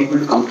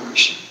to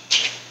Krishna.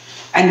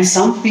 And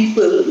some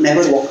people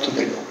never walk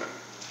through the door.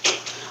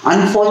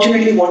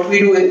 Unfortunately, what we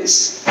do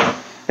is,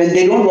 when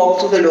they don't walk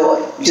through the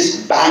door, we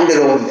just bang the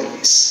door in their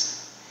face.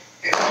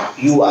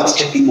 You are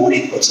stepping on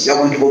it first. You are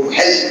going to go to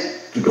hell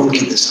if you don't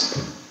keep this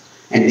up.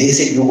 And they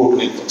say, you go to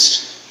hell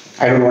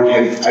first. I don't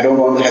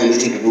want to have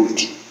anything to do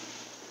with you.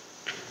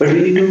 But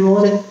we need to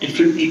know that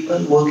different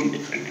people work in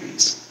different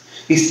ways.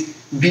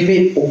 We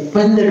may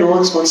open the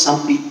doors for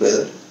some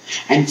people,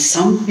 and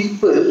some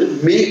people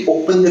may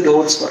open the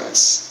doors for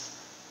us.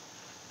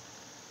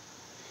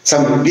 We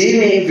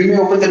may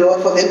open the door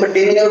for them, but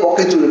they may never walk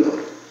in through the door.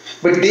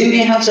 But they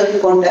may have certain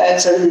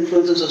contacts, certain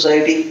influence in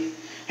society,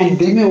 and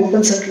they may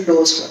open certain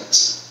doors for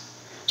us.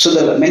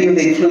 So many of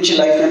the influential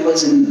life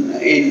members in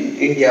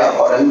India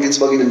or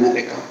Ginsburg in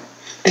America,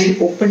 they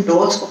opened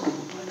doors for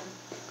Prabhupada.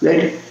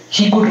 That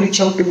he could reach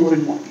out to more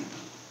and more people.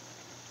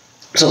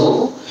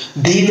 So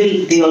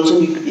they also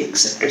need to be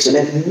accepted. So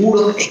that mood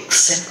of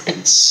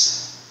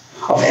acceptance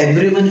of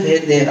everyone where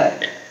they are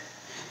at,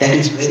 that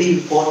is very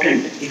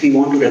important if we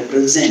want to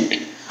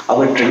represent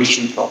our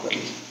tradition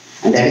properly.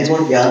 And that is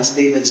what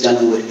Vyasadeva has done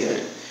over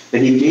here.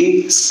 When he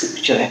made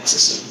scripture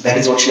accessible, that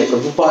is what Srila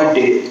Prabhupada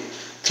did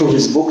through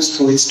his books,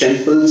 through his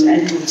temples,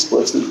 and through his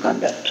personal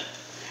conduct.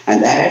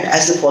 And that,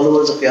 as the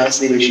followers of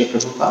Vyasadeva and Srila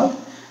Prabhupada,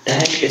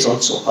 that is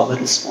also our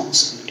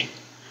responsibility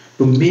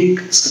to make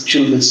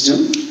scriptural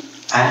wisdom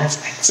as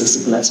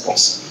accessible as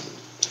possible.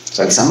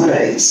 So I'll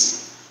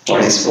summarize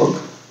what I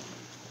spoke.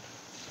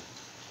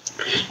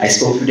 I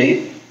spoke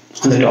today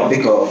on the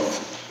topic of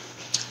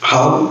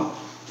how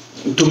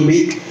to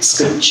make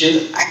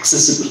scripture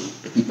accessible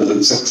to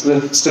people.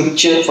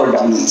 Scripture for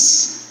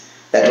dummies.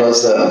 That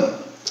was the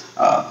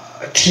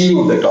theme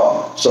of the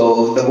talk.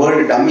 So the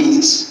word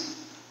dummies,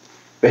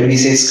 when we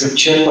say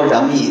scripture for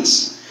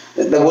dummies,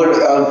 the word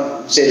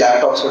say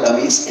laptops for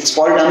dummies, it's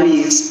for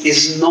dummies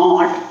is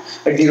not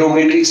a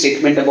derogatory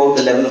statement about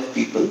the level of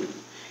people.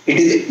 It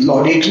is a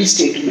laudatory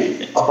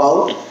statement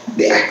about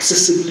the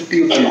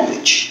accessibility of the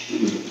knowledge.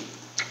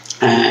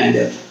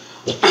 And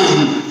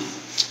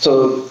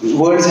so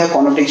words have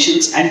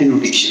connotations and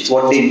denotations,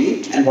 what they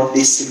mean and what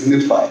they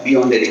signify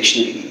beyond their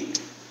dictionary meaning.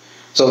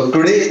 So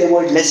today the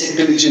word less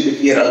intelligent,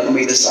 if we are on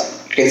either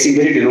side, it can seem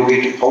very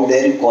derogatory. How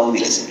dare you call me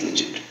less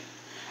intelligent?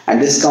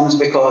 And this comes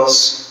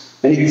because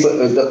many people,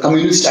 the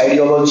communist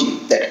ideology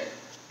that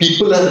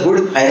people are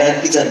good,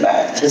 hierarchies are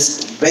bad, that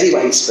is very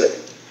widespread.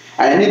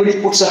 And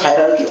anybody puts a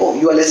hierarchy, oh,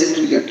 you are less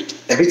intelligent,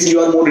 that means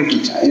you are more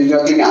intelligent, and you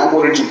are thinking I am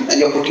more intelligent, and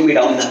you are putting me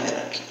down the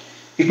hierarchy.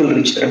 People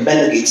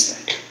rebel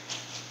against that.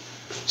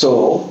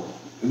 So,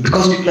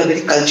 because people are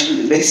very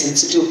cultural, very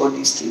sensitive about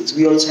these things,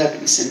 we also have to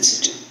be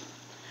sensitive.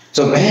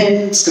 So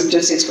when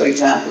scripture says, for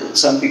example,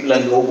 some people are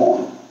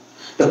low-born,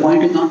 the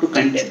point is not to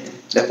condemn them.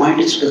 The point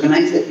is to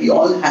recognize that we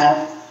all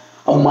have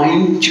a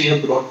mind which we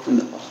have brought from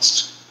the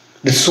past.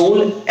 The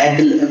soul, at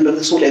the level of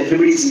the soul,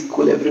 everybody is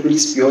equal, everybody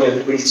is pure,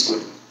 everybody is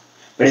good.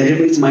 But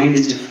everybody's mind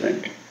is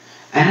different.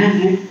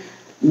 And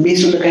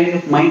based on the kind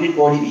of mind and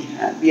body we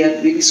have, we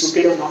are maybe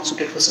suited or not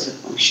suited for certain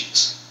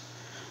functions.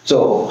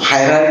 So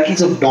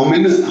hierarchies of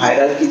dominance,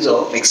 hierarchies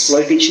of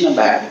exploitation are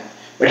bad,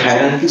 but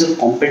hierarchies of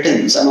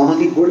competence are not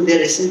only good, they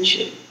are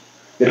essential.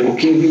 Where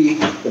cooking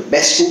the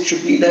best cook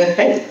should be the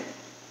head.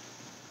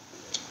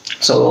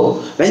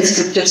 So when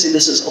scripture says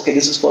this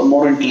is for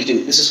more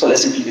intelligent, this is for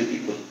less intelligent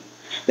people,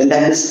 then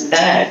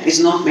that is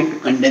not meant to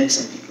condemn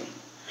some people.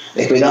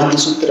 Like Vedanta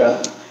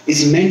Sutra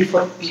is meant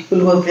for people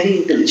who are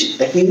very intelligent.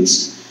 That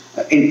means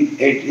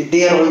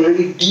they are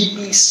already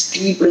deeply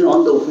steeped in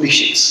all the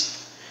Upanishads.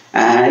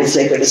 And it's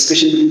like a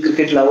discussion between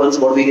cricket lovers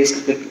about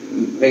various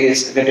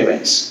cricket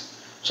events.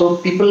 So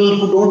people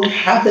who don't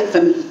have that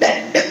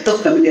depth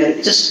of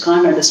familiarity just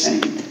can't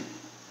understand anything.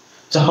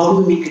 So how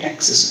do we make it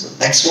accessible?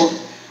 That's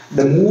what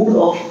the mood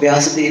of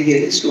Vyasadeva here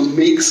is, to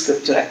make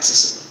scripture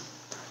accessible.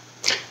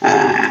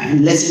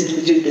 And less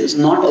intelligent is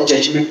not a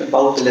judgment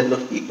about the level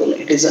of people.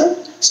 It is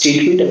a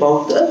statement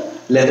about the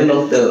level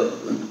of the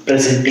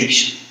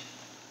presentation.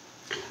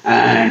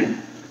 And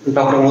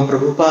Dr.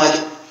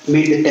 Prabhupada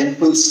made the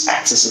temples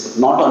accessible,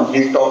 not on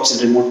hilltops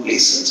in remote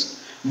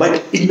places,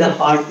 but in the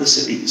heart of the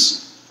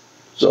cities.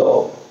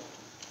 So,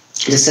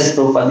 just as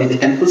Prabhupada made the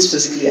temples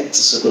physically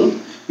accessible,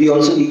 we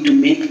also need to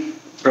make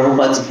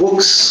Prabhupada's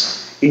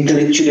books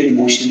intellectually and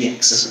emotionally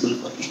accessible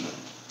for people.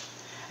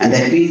 And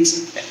that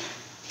means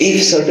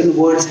if certain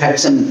words had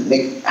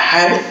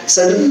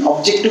certain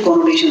objective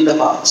connotation in the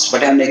past,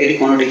 but have negative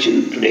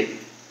connotation today,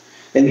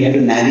 then we have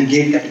to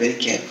navigate that very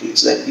carefully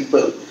so that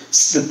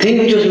the thing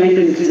which was meant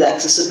to increase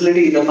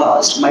accessibility in the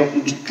past might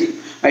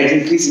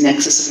increase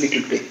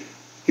inaccessibility today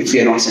if we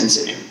are not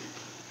sensitive.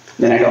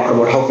 Then I talk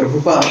about how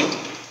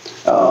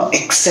Prabhupada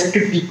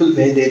accepted people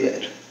where they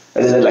were.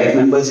 Whether the life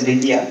members in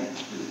India,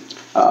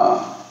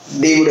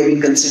 they would have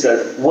been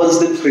considered worse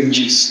than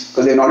fringes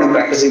because they are not in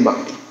practicing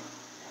bhakti.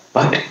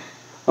 But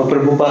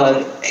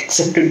Prabhupada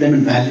accepted them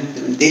and valued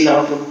them. And they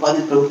loved Prabhupada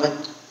and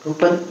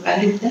Prabhupada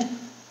valued them.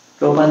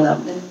 Prabhupada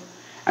loved them.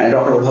 And I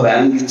talked about how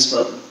Alan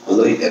Ginsberg,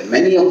 although he had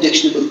many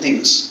objectionable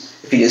things,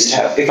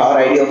 if our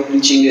idea of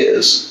preaching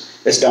is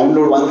let's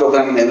download one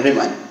program in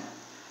everyone,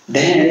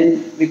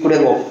 then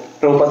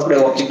Prabhupada could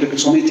have objected to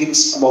so many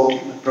things about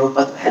him. But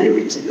Prabhupada valued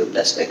him and said, you are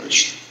blessed by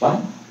Krishna.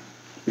 Why?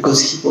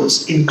 Because he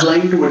was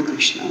inclined toward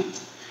Krishna.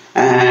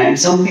 And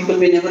some people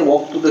may never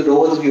walk through the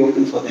doors we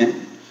open for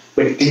them,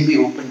 but it will be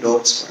open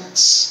doors for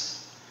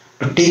us.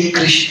 To take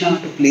Krishna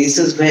to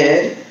places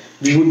where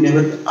we would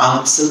never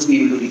ourselves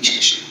be able to reach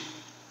Krishna.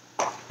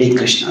 Take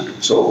Krishna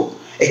to. So,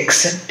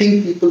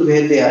 accepting people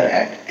where they are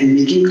at and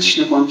making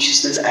Krishna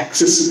consciousness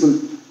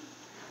accessible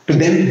to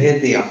them where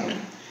they are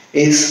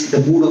is the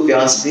mood of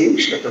Vyasadeva,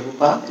 Srila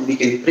Prabhupada, and we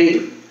can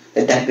pray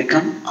that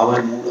become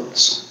our mood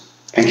also.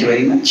 Thank you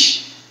very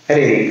much.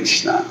 Hare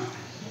Krishna.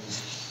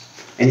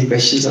 Any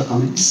questions or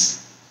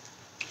comments?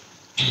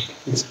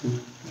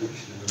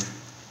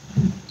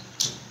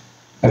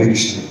 Hare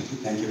Krishna.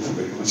 Thank you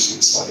very much.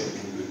 Sorry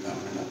again with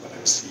Kannada, but I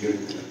was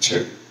hearing the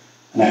lecture.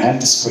 And I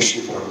had this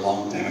question for a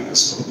long time and I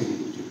was hoping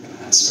you can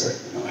answer.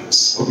 I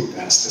was hoping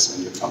to ask this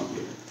when you come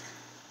here.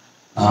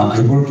 I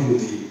work in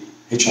the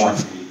HR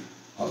field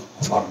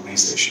of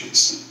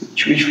organizations.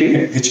 Which field?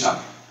 HR.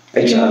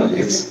 HR,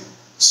 yes.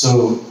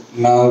 So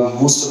now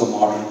most of the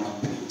modern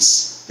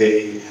companies,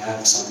 they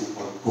have something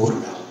called core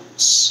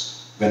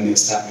values when they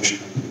establish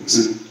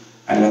companies.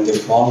 And when they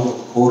follow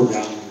the core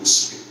values,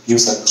 it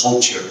gives a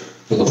culture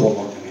to the whole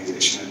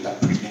organization, and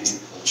that retains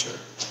the culture.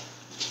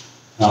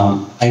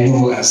 I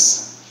know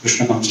as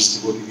Krishna conscious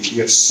devotee, we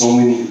hear so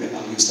many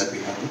values that we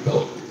have to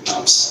build within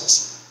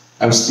ourselves.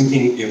 I was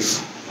thinking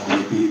if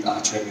maybe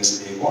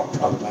Acharyas gave or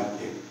Prabhupada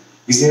gave,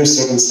 is there a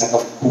certain set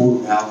of core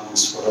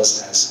values for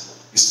us as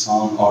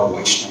ISKCON or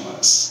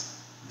Vaishnavas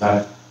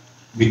that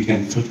we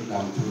can filter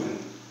down to and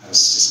as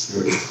just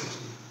curious?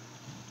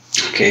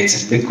 Okay,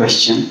 it's a big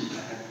question.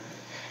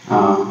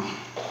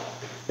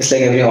 It's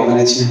like every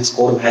organization has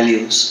core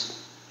values.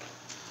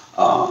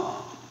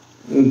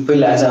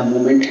 People as a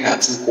movement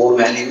have some core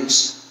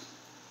values.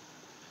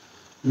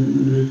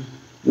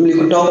 We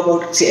could talk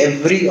about, see,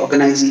 every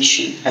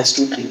organization has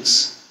two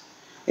things.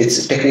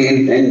 It's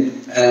technically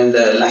in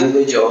the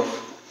language of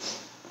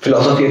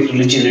philosophy of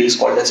religion, it is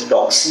called as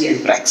doxy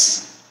and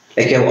praxis.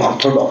 Like you have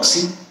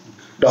orthodoxy.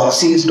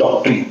 Doxy is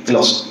doctrine,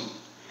 philosophy,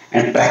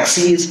 and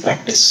praxis is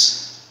practice.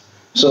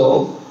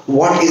 So,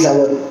 what is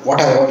our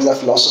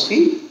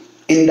philosophy?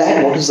 In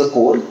that, what is the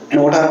core?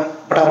 And what are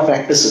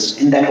practices?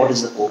 In that, what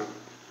is the core?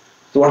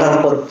 So, what are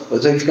the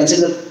purpose? So, if you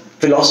consider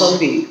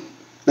philosophy,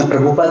 now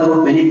Prabhupada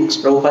wrote many books.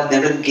 Prabhupada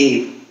never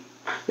gave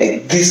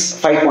like these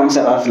 5 points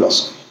are our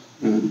philosophy.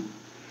 When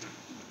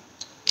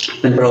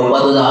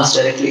Prabhupada was asked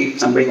directly, if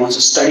somebody wants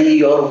to study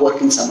your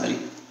work in summary,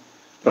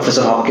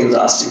 Professor Hopkins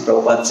asked him,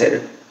 Prabhupada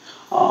said,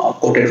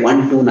 quoted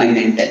 1, 2, 9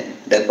 and 10,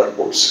 their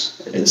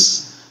purports. It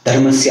is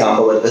Dharmasya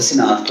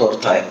apavargasina artha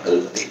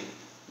kalvate.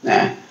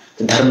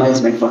 The Dharma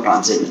is meant for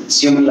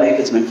transcendence. Human life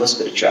is meant for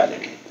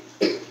spirituality.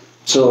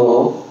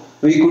 So,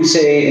 we could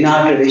say in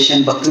our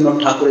tradition,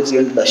 Bhaktivinoda Thakur is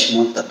given to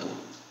Dashmot Tattva.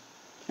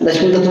 And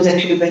Dashmot Tattva is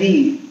actually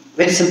very,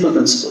 very simple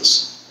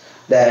principles.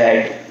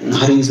 That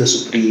Hari is the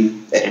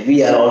supreme, that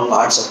we are all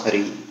parts of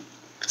Hari.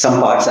 Some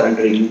parts are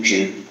under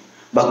illusion.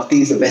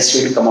 Bhakti is the best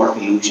way to come out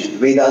of illusion.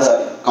 Vedas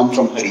come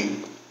from Hari.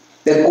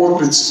 They are core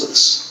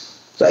principles.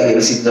 So I gave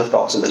a series of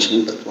talks on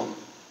Dashmot Tattva.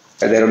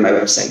 They're on my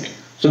website.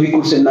 So we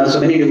could say now, so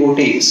many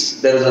devotees,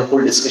 there is a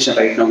whole discussion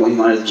right now going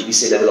on at the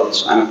GBC level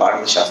also. I'm a part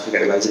of the Shastric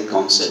Advisory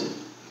Council,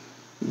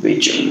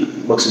 which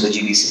works with the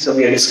GBC. So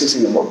we are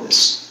discussing about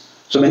this.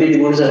 So many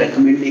devotees are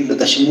recommending the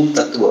Dashamut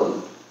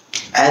Tattva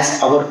as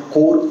our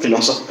core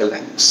philosophical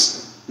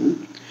values.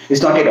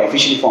 It's not yet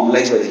officially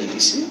formalized by the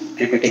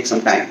GBC. It may take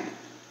some time.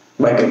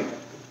 But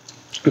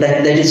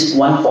that is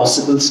one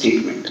possible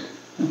statement.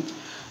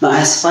 Now,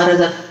 as far as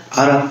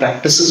our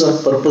practices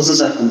or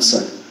purposes are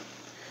concerned,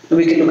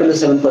 we can look at the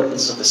 7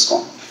 purposes of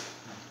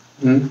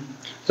ISKCON.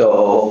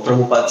 So,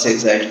 Prabhupada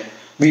says that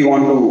we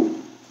want to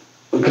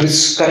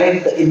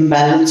correct the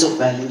imbalance of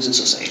values in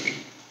society.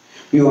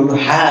 We want to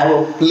have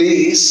a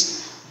place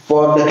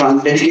for the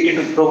dedicated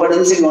to Prabhupada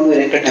doesn't say we want to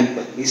erect a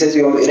temple. He says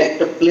we want to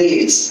erect a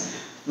place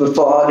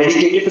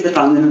dedicated to the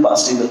transcendental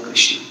pastime of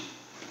Krishna.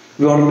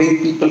 We want to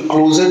bring people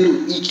closer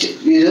to each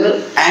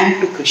other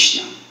and to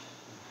Krishna.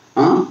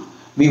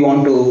 We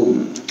want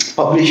to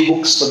publish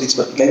books for these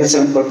purposes. Like the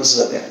 7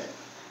 purposes are there.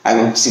 I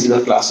have a series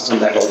of classes on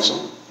that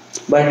also.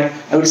 But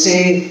I would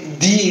say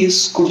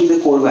these could be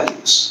the core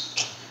values.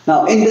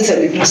 Now,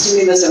 interestingly,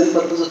 the 7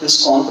 purposes of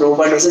ISKCON,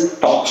 Prabhupada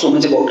doesn't talk so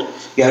much about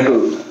you have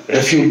to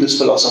refute this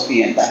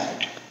philosophy and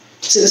that.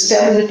 It's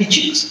establish the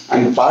teachings,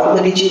 and part of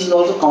the teachings is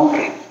also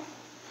countering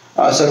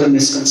certain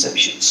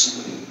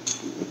misconceptions.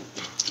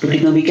 But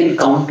we can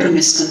counter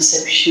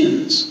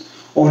misconceptions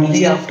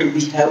only after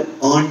we have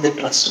earned the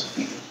trust of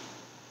people.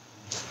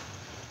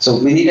 So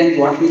many times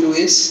what we do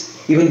is,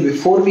 even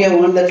before we have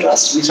earned the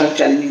trust, we start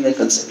challenging their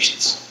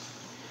conceptions.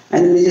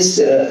 And then they just,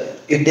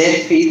 if their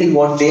faith in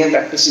what they are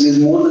practicing is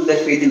more than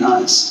their faith in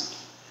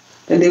us,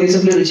 then they will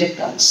simply reject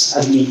us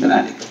as being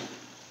fanatical.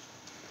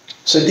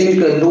 So I think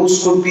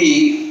those could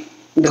be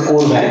the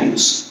core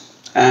values.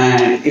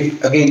 And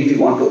if you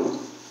want to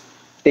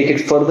take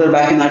it further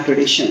back in our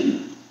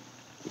tradition,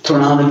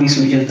 Trunadapi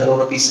Sujana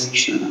Tarorapi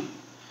Sahishana,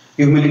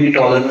 humility,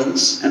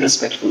 tolerance, and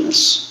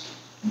respectfulness.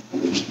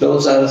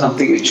 Those are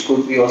something which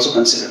could be also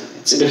considered.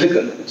 It's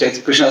difficult.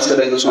 Krishnadas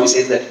Goswami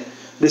says that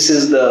this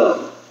is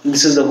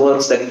the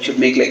words that we should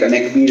make like a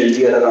neck bead and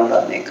wear around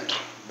our neck.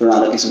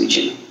 Trunadapi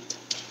Sujana.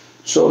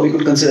 So we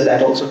could consider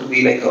that also to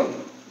be like a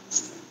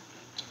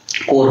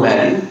core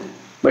value,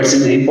 but it's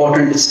an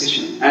important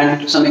discussion.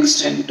 And to some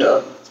extent,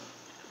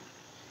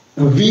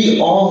 we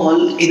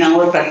all in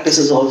our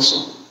practices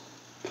also,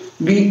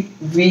 we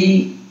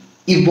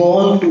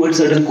evolve towards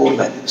certain core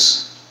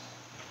values.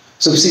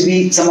 So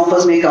see, some of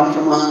us may come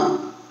from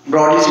a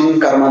broadly speaking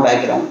karma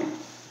background.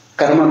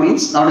 Karma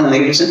means not in a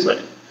negative sense,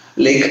 but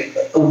like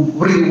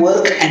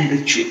work and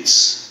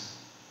rituals.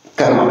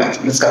 karma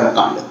background, it's karma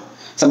kanda.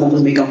 Some of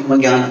us may come from a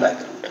jnana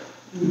background.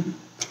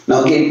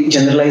 Now again,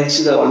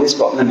 generalizations are always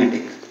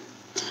problematic.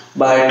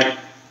 But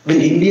when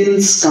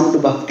Indians come to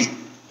bhakti,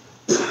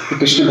 to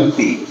Krishna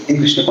bhakti, in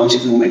Krishna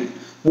conscious movement,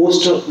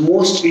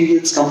 most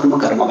Indians come from a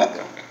karma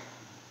background.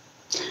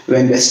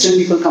 When Western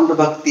people come to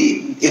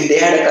bhakti, if they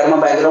had a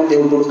karma background, they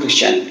would go to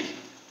Christianity.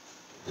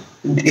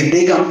 If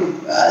they come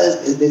to,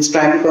 it's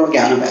primarily from a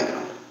jnana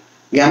background.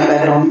 Jnana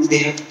background means they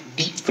have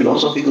deep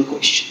philosophical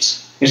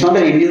questions. It's not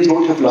that Indians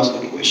don't have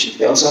philosophical questions,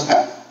 they also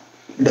have.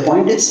 The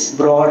point is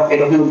broad, we're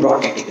talking about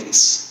broad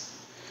categories.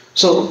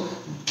 So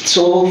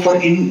for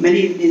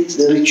many Indians,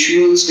 the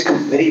rituals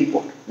become very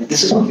important.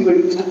 This is what we were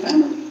doing in our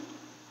family.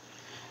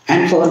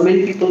 And for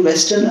many people,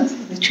 Westerners,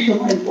 rituals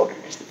are not important,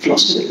 it's the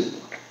philosophy that is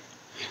important.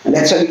 And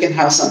that's why we can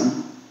have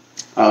some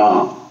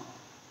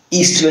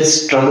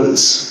East-West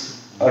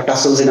struggles or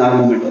tussles in our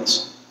movement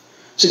also.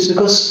 So it's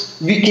because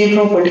we came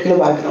from a particular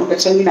background,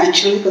 that's why we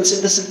naturally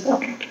consider this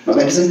important. Now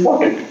that is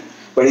important,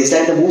 but is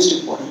that the most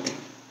important thing?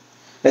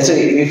 That's why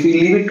if we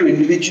leave it to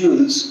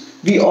individuals,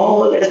 we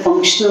all at a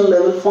functional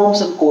level form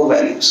some core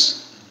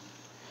values.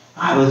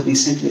 I was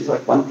recently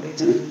at one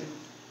place and I said,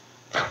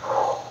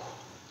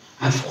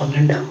 I've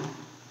fallen down.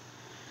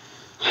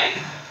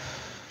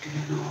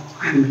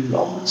 I'm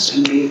lost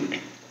and made. I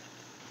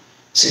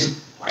said,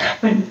 what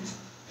happened? He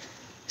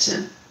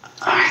said,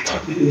 I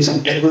thought maybe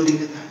some terrible thing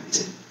had happened. He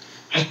said,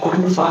 I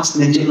couldn't fast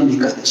Nirjala on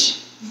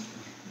Ekadashi.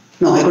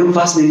 No, I couldn't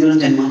fast Nirjala on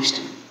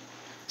Janmashtami. I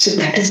said,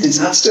 that is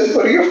disaster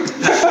for you.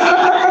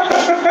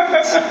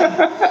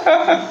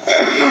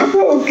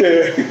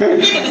 Okay.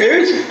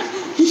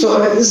 So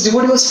this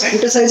devotee was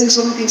fantasizing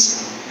so many things.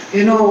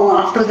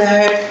 After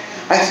that,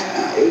 I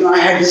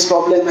had this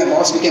problem, my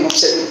boss became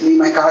upset with me,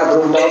 my car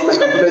broke down, my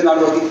computer is not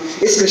working.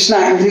 Is Krishna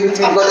angry with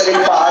me because I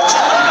didn't fast?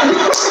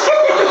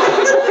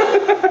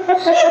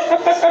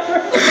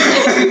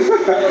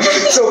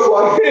 So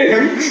for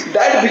him,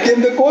 that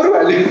became the core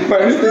value.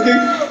 I was thinking,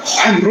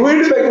 I'm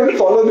ruined if I couldn't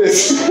follow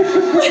this.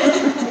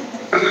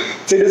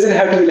 So it doesn't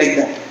have to be like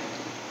that.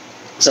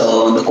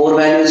 So the core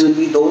values will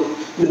be those.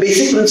 The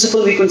basic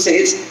principle we could say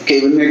is,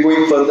 okay, when we are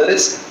going further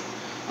is,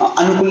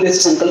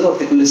 Anukulyasya sankalpa,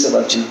 Pratikulyasya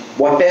varjana.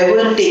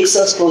 Whatever takes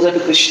us closer to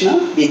Krishna,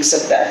 we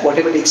accept that.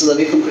 Whatever takes us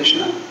away from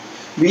Krishna,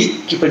 we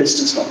keep a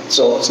distance from it.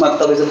 So,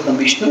 smartavya from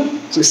Vishnu,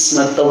 so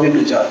smartavya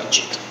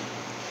prajāvicit.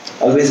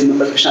 Always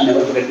remember Krishna,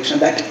 never forget Krishna.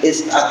 That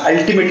is our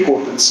ultimate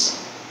core principle.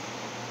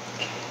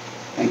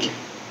 Thank you.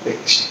 Hare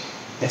Krishna.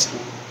 Yes,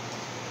 ma'am.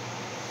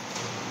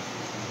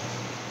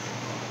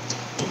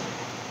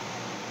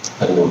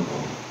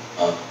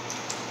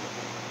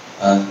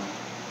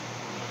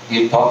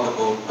 You talked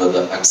about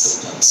the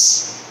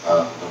acceptance.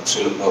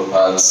 Srila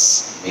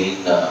Prabhupada's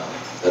main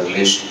the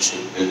relationship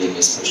building,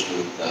 especially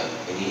with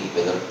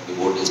whether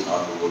devotees,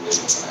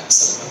 non-devotees, was an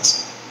acceptance.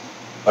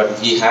 But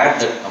he had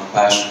that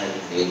compassionate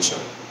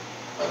nature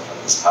from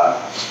his heart.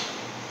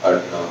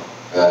 But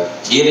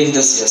hearing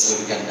this, yes,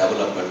 we can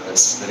develop, but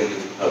that's very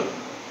difficult.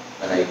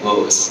 When I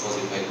go, suppose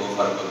if I go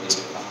for a public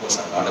distributor, of course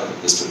I'm not a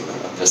public distributor,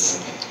 I'm just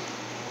thinking.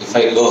 If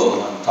I go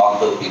and talk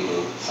to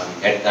people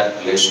and get that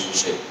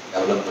relationship,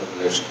 develop that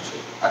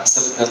relationship,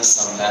 acceptance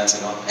sometimes,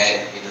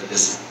 hey,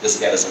 this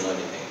guy doesn't know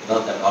anything,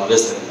 that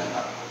always there in my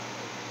heart.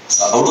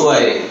 So how do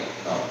I,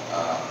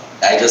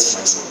 digest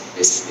myself,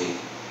 basically,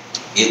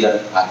 give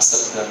that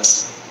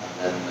acceptance and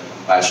then the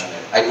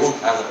compassionate. I don't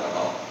have that at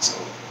all. So.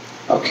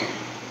 Okay.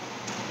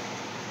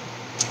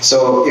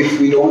 So if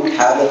we don't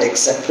have that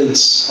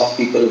acceptance of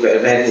people where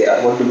they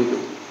are, what do we do?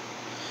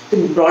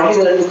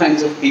 Broadly, there are two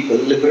kinds of people,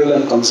 liberal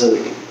and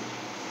conservative.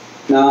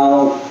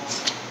 Now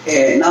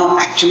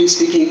actually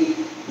speaking,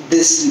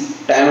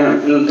 this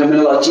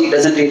terminology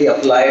doesn't really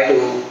apply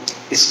to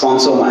ISKCON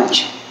so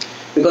much,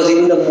 because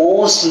even the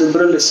most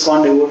liberal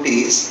ISKCON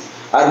devotees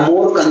are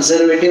more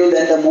conservative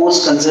than the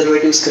most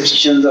conservative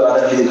Christians or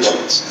other religious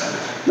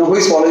followers. Now, who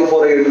is following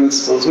 4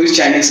 principles? Who is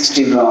chanting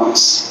 16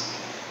 rounds?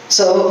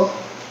 So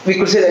we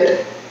could say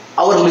that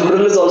our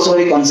liberal is also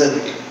very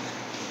conservative.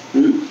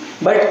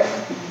 But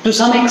to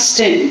some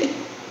extent,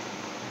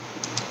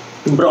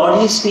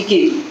 broadly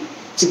speaking,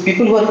 see,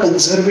 people who are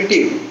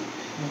conservative,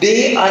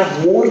 they are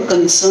more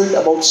concerned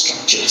about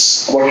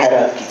structures, about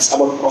hierarchies,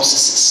 about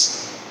processes.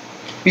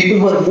 People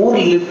who are more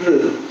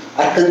liberal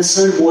are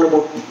concerned more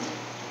about people.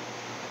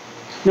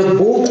 Now,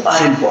 both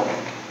are important.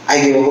 I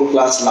gave a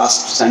class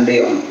last Sunday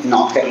in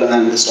North Carolina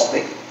on this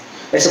topic.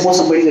 Let's suppose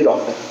somebody is a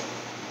doctor.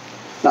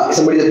 Now,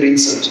 somebody is a brain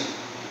surgeon.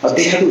 Now,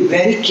 they have to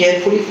very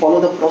carefully follow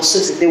the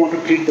process if they want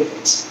to treat the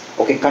brains.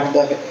 Okay, cut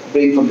the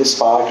brain from this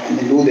part and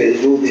then do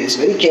this.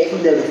 Very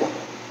carefully they have to follow.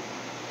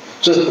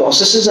 So the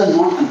processes are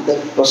not, the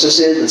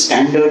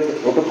standards, the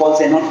protocols,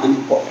 they are not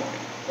unimportant.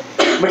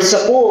 But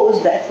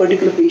suppose that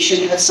particular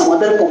patient has some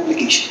other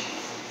complication.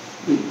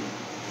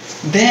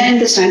 Then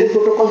the standard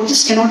protocol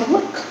just cannot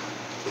work.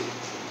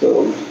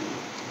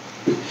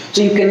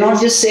 So you cannot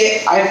just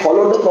say, I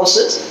followed the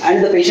process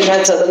and the patient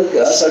had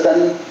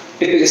certain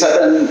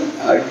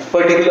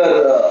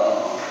particular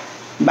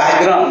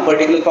background,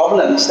 particular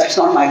problems. That's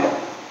not my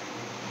problem.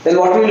 then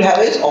what we will have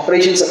is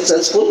operation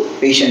successful,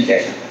 patient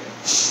dead.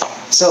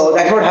 So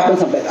that's what happens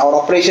sometimes. Our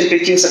operation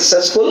preaching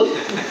successful,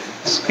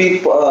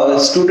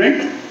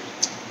 student,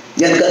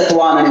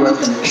 Yadgatvan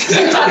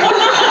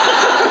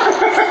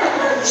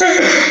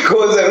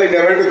goes away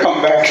never to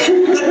come back.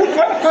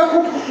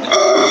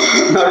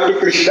 Not to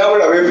Krishna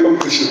but away from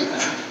Krishna.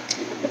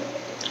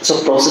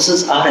 So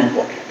processes are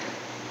important,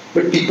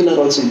 but people are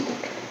also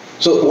important.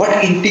 So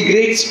what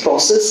integrates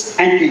process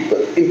and people,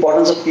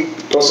 importance of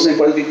process and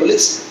importance of people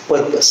is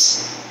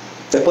purpose.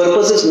 The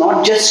purpose is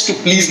not just to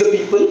please the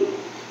people.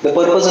 The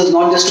purpose is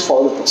not just to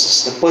follow the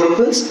process. The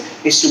purpose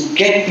is to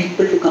get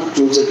people to come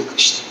closer to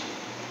Krishna.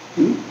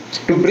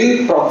 To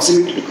bring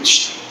proximity to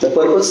Krishna. That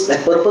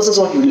purpose is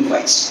what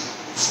unifies.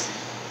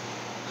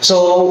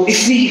 So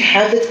if we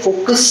have that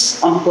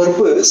focus on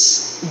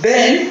purpose,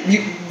 then we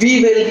will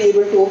be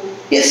able to,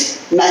 yes,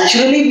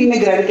 naturally we may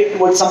gravitate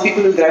towards, some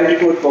people will gravitate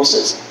toward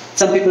process,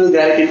 some people will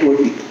gravitate toward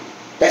people.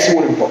 That's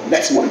more important.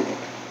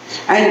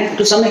 And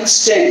to some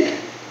extent,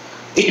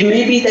 it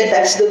may be that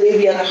that's the way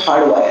we are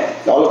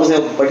hardwired. All of us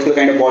have a particular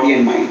kind of body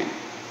and mind.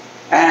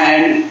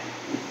 And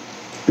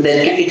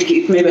then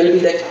it may well be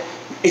that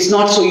it's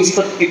not so easy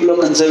for people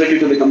who are conservative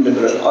to become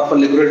liberal or for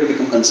liberal to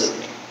become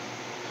conservative.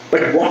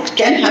 But what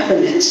can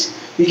happen is,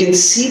 we can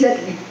see that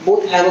we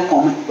both have a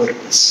common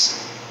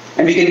purpose.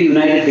 And we can be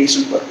united based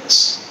on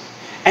purpose.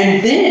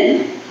 And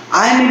then,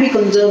 I may be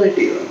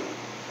conservative.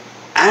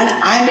 And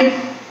I may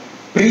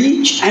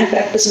preach and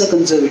practice in a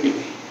conservative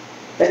way.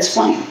 That's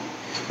fine.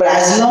 But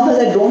as long as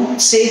I don't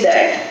say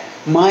that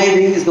my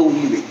way is the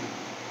only way.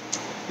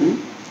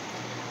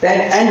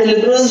 And the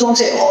liberals don't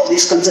say, oh,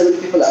 these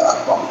conservative people are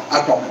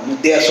our problem.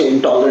 They are so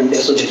intolerant, they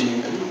are so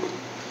judgmental.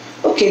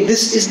 Okay,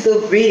 this is the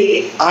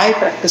way I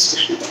practice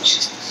Krishna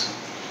consciousness.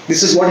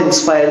 This is what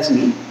inspires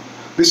me.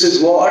 This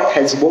is what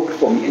has worked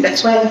for me. And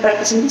that's why I'm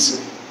practicing this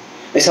way.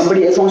 If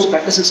somebody else wants to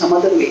practice in some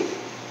other way,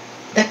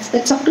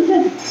 that's up to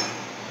them.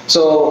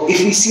 So if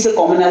we see the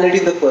commonality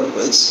of the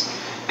purpose,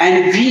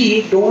 and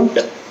we don't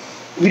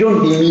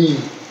demean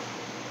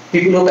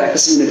people who are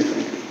practicing in a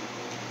different way,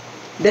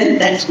 then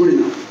that's good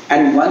enough.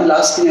 And one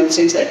last thing I would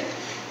say is that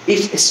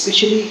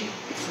especially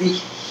if we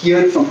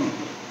hear from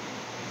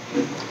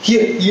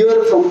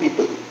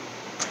people,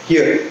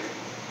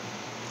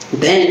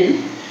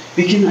 then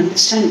we can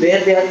understand where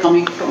they are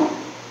coming from.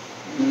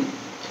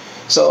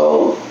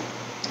 So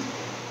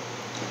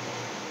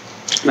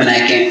when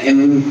I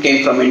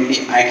came from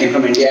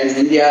India, and in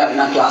India in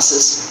our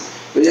classes,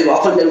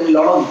 often there would be a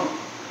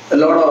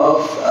lot of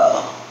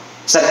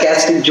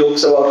sarcastic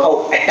jokes about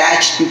how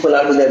attached people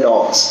are to their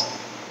dogs.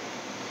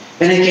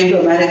 When I came to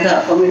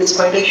America, for me it was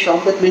quite a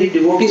shock that many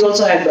devotees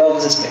also had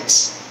dogs as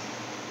pets.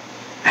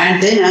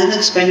 And then as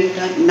I'm spending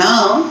time,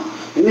 now,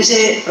 you may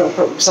say,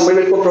 somebody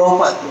will go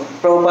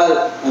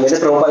Prabhupada, whether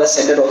Prabhupada has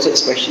said that also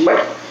expression, but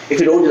if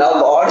you don't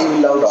love God, you will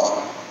love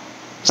dog.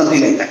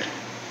 Something like that.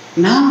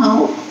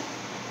 Now,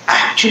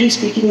 actually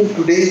speaking in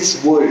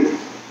today's world,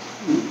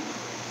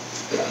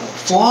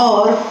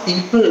 for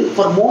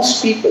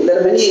most people, there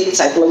are many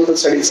psychological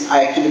studies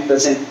I actually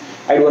present.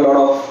 I do a lot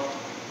of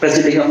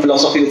presentation of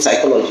philosophy with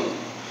psychology.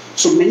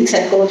 So many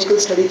psychological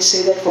studies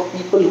say that for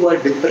people who are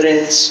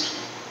depressed,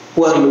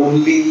 who are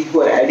lonely,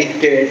 who are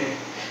addicted,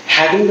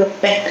 having a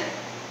pet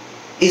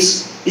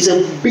is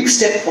a big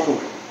step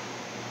forward.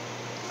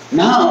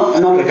 Now,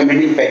 I'm not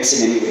recommending pets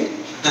in any way.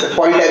 The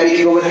point I'm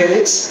making over here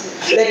is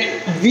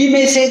that we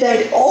may say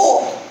that,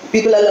 oh,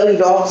 people are loving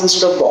dogs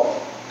instead of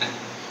God.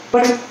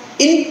 But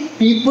in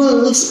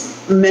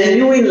people's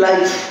menu in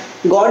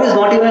life, God is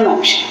not even an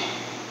option.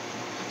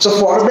 So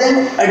for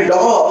them, a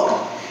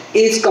dog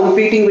is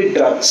competing with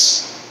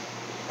drugs.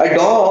 A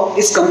dog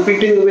is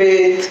competing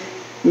with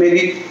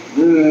maybe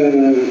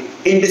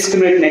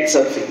indiscriminate net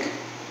surfing,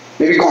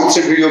 maybe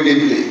constant video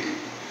game playing,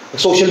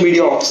 social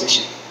media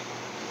obsession.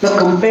 Now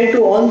compared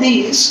to all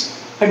these,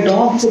 a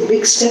dog is a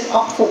big step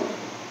up for them.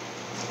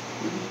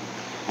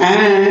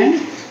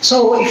 And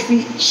so if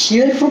we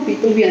hear from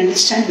people, we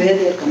understand where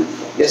they are coming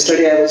from.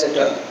 Yesterday I was at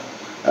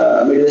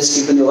a Midwest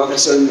Stephen Yoga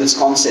Festival in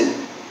Wisconsin,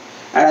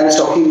 and I was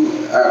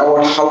talking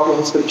about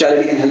how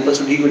spirituality can help us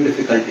to deal with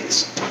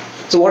difficulties.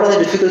 So what are the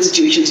difficult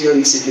situations you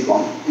have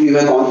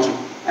gone through?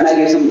 And I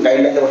gave some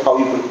guidelines about how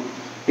you could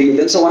deal with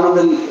them. So one of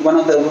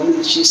the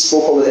women, she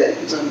spoke over there,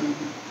 it was an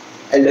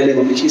elderly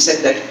woman. She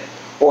said that,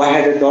 oh, I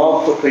had a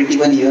dog for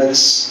 21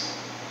 years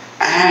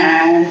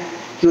and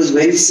he was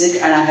very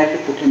sick and I had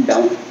to put him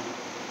down.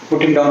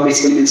 Put him down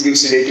basically means give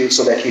sedatives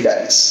so that he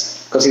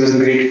dies because he was in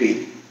great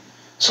pain.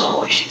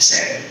 So she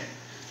said,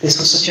 this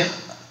was such a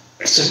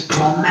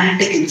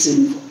traumatic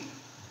incident for me.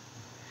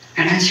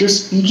 And as she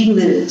was speaking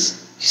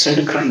this, she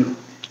started crying.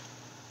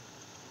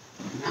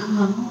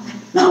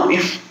 Now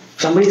if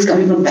somebody is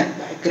coming from that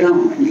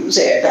background and you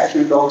say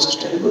attachment dogs is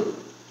terrible,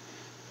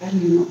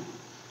 well,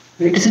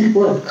 it doesn't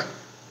work.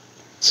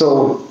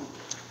 So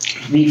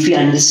if we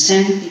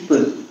understand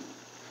people,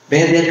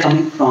 where they are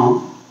coming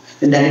from,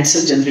 then that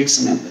itself generates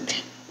some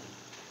empathy.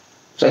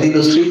 So I think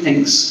those three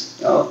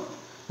things,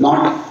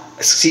 not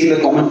seeing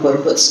the common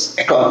purpose,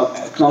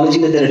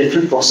 acknowledging that there are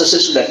different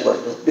processes to that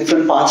purpose,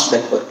 different paths to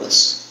that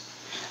purpose,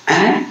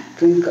 and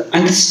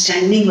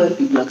understanding where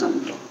people are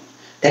coming from.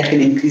 That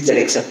can increase that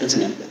acceptance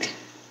and empathy.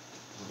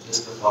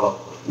 Just a follow-up.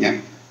 Yeah.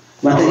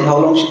 Mataji, how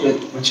long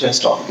should I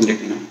stop? You can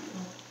let me know.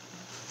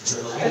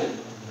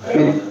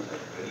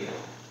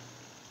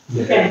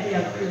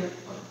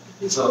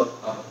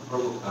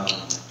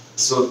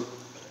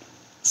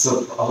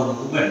 So our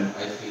movement,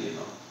 I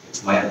feel,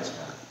 it's my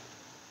understanding.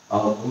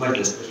 Our movement,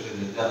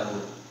 especially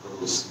Nityananda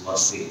Prabhu's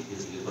mercy,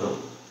 is liberal.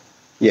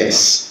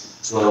 Yes.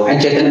 So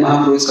and Chaitanya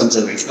Mahaprabhu is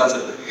conservative.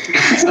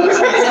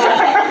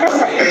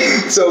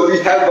 So we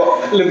have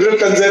liberal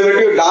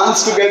conservative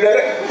dance together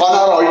on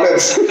our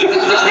altars. So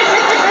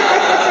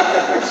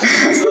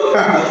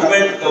the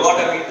movement, what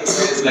I mean to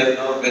say is like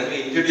when we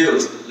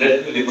introduce,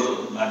 let me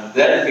liberal and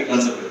then be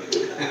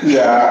conservative.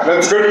 Yeah,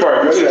 that's a good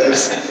point. Very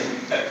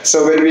nice.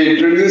 So when we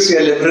introduce we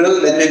are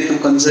liberal, then we become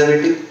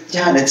conservative.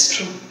 Yeah, that's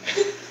true.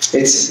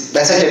 That's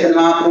why Chaitanya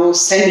Mahaprabhu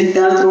sent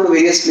Nityananda through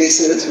various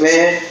places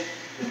where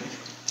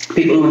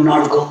people would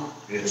not go.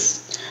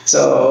 Yes.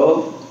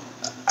 So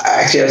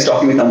actually I was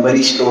talking with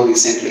Ambarish Prabhu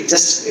recently,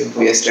 just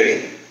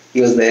yesterday. He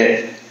was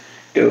there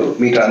to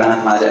meet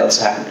Radhanath Maharaj. I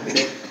also happened to be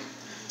there.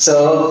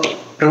 So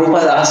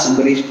Prabhupada asked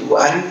Ambarish Prabhu,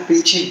 are you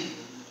preaching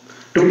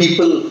to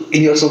people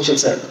in your social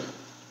circle?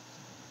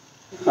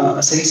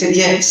 So he said,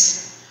 yes.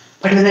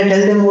 But when I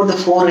tell them about the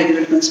 4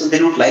 regular principles, they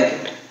don't like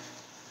it.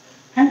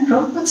 And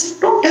Prabhupada said,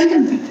 don't tell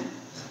them that.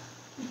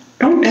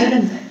 Don't tell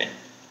them that.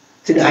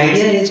 See, the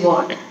idea is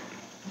what?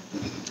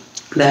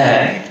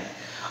 That,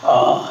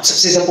 so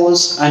say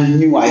suppose a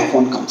new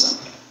iPhone comes up.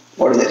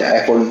 What is it?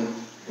 iPhone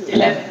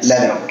 11.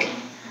 11, okay.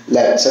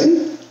 11,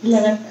 sorry?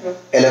 11 Pro.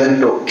 11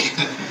 Pro, okay.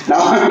 Now,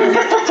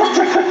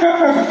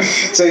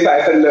 so if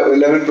iPhone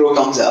 11 Pro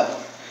comes up,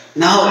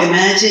 now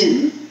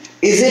imagine,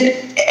 is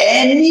it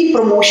any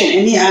promotion,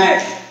 any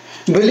ad,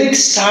 will it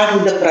start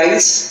with the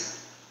price?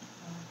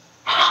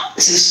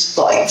 This is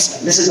so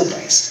excellent, this is the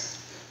price.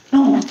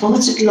 No,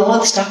 first it will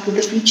all start with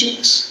the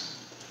features.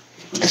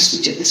 This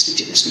feature, this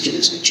feature, this feature,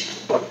 this feature.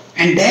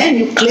 And then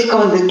you click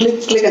on the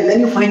click, and then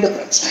you find the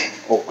price. Like,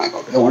 oh my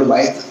God, I want to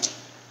buy it.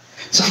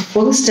 So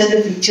first tell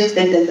the features,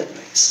 then tell the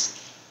price.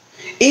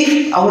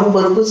 If our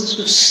purpose is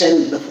to sell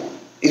the phone,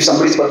 if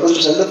somebody's purpose is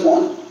to sell the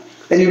phone,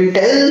 then you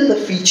tell the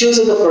features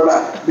of the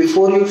product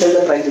before you tell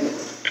the price of the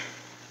product.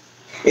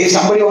 If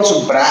somebody wants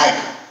to brag,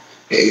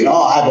 hey,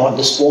 I bought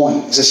this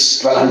phone, this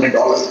is $1,200,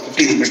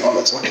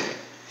 $1,500, whatever.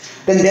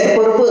 Then their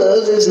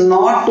purpose is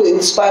not to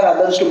inspire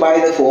others to buy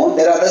the phone.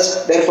 Their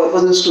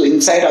purpose is to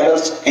incite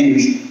others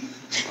envy.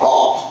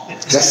 Oh,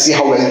 just see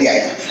how wealthy I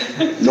am.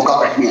 Look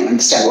up at me and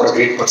understand what a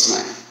great person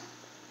I am.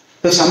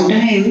 So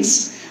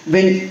sometimes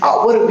when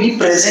we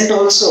present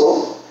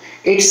also,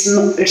 it's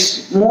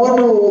more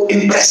to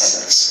impress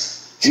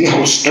others. See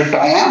how strict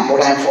I am,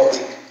 what I am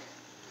following.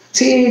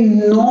 See,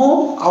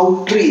 no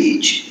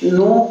outreach,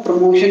 no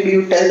promotion do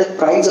you tell the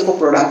price of a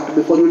product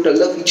before you tell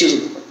the features of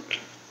the product.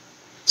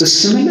 So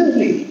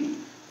similarly,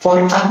 for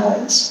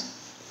us,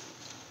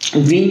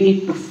 we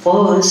need to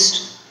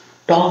first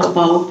talk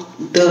about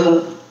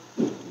the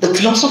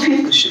philosophy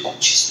of Krishna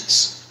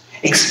consciousness.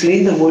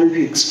 Explain the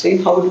worldview,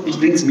 explain how it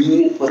brings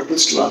meaning and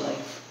purpose to our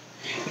life.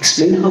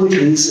 Explain how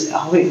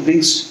it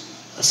brings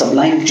a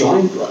sublime joy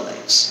into our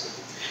lives.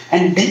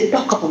 And then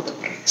talk about the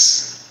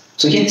price.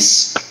 So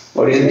yes,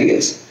 what do you think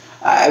is?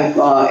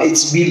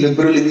 It's be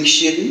liberal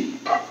initially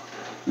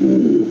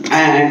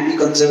and be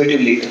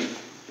conservative later.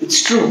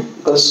 It's true,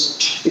 because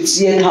it's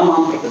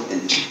yathamam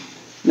prapatanti.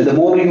 The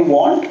more you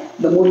want,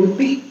 the more you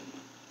pay.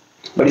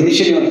 But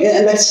initially,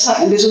 and this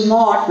is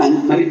not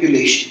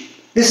manipulation.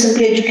 This is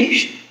simply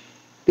education.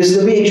 This is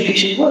the way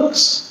education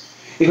works.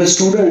 If a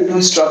student who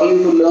is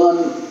struggling to learn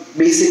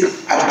basic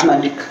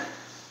arithmetic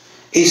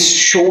is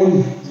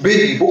shown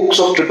big books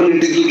of triple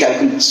integral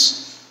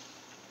calculus,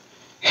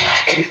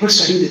 I can never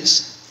study this.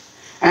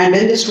 And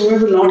then the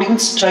student will not even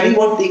study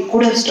what they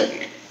could have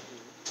studied.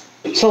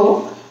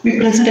 So, be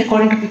present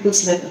according to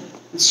people's level.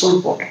 It's so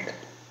important.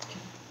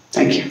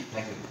 Thank you.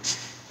 Thank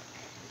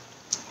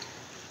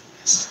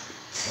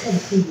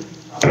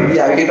you.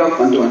 Yeah, we can talk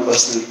one-to-one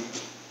personally.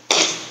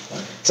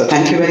 So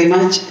thank you very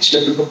much.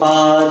 Shri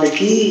Prabhupada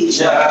ki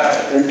jai.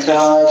 Granth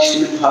Raj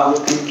Srimad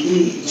Bhagavatam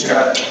ki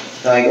jai.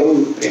 Jai Gaur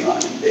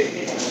Premanande.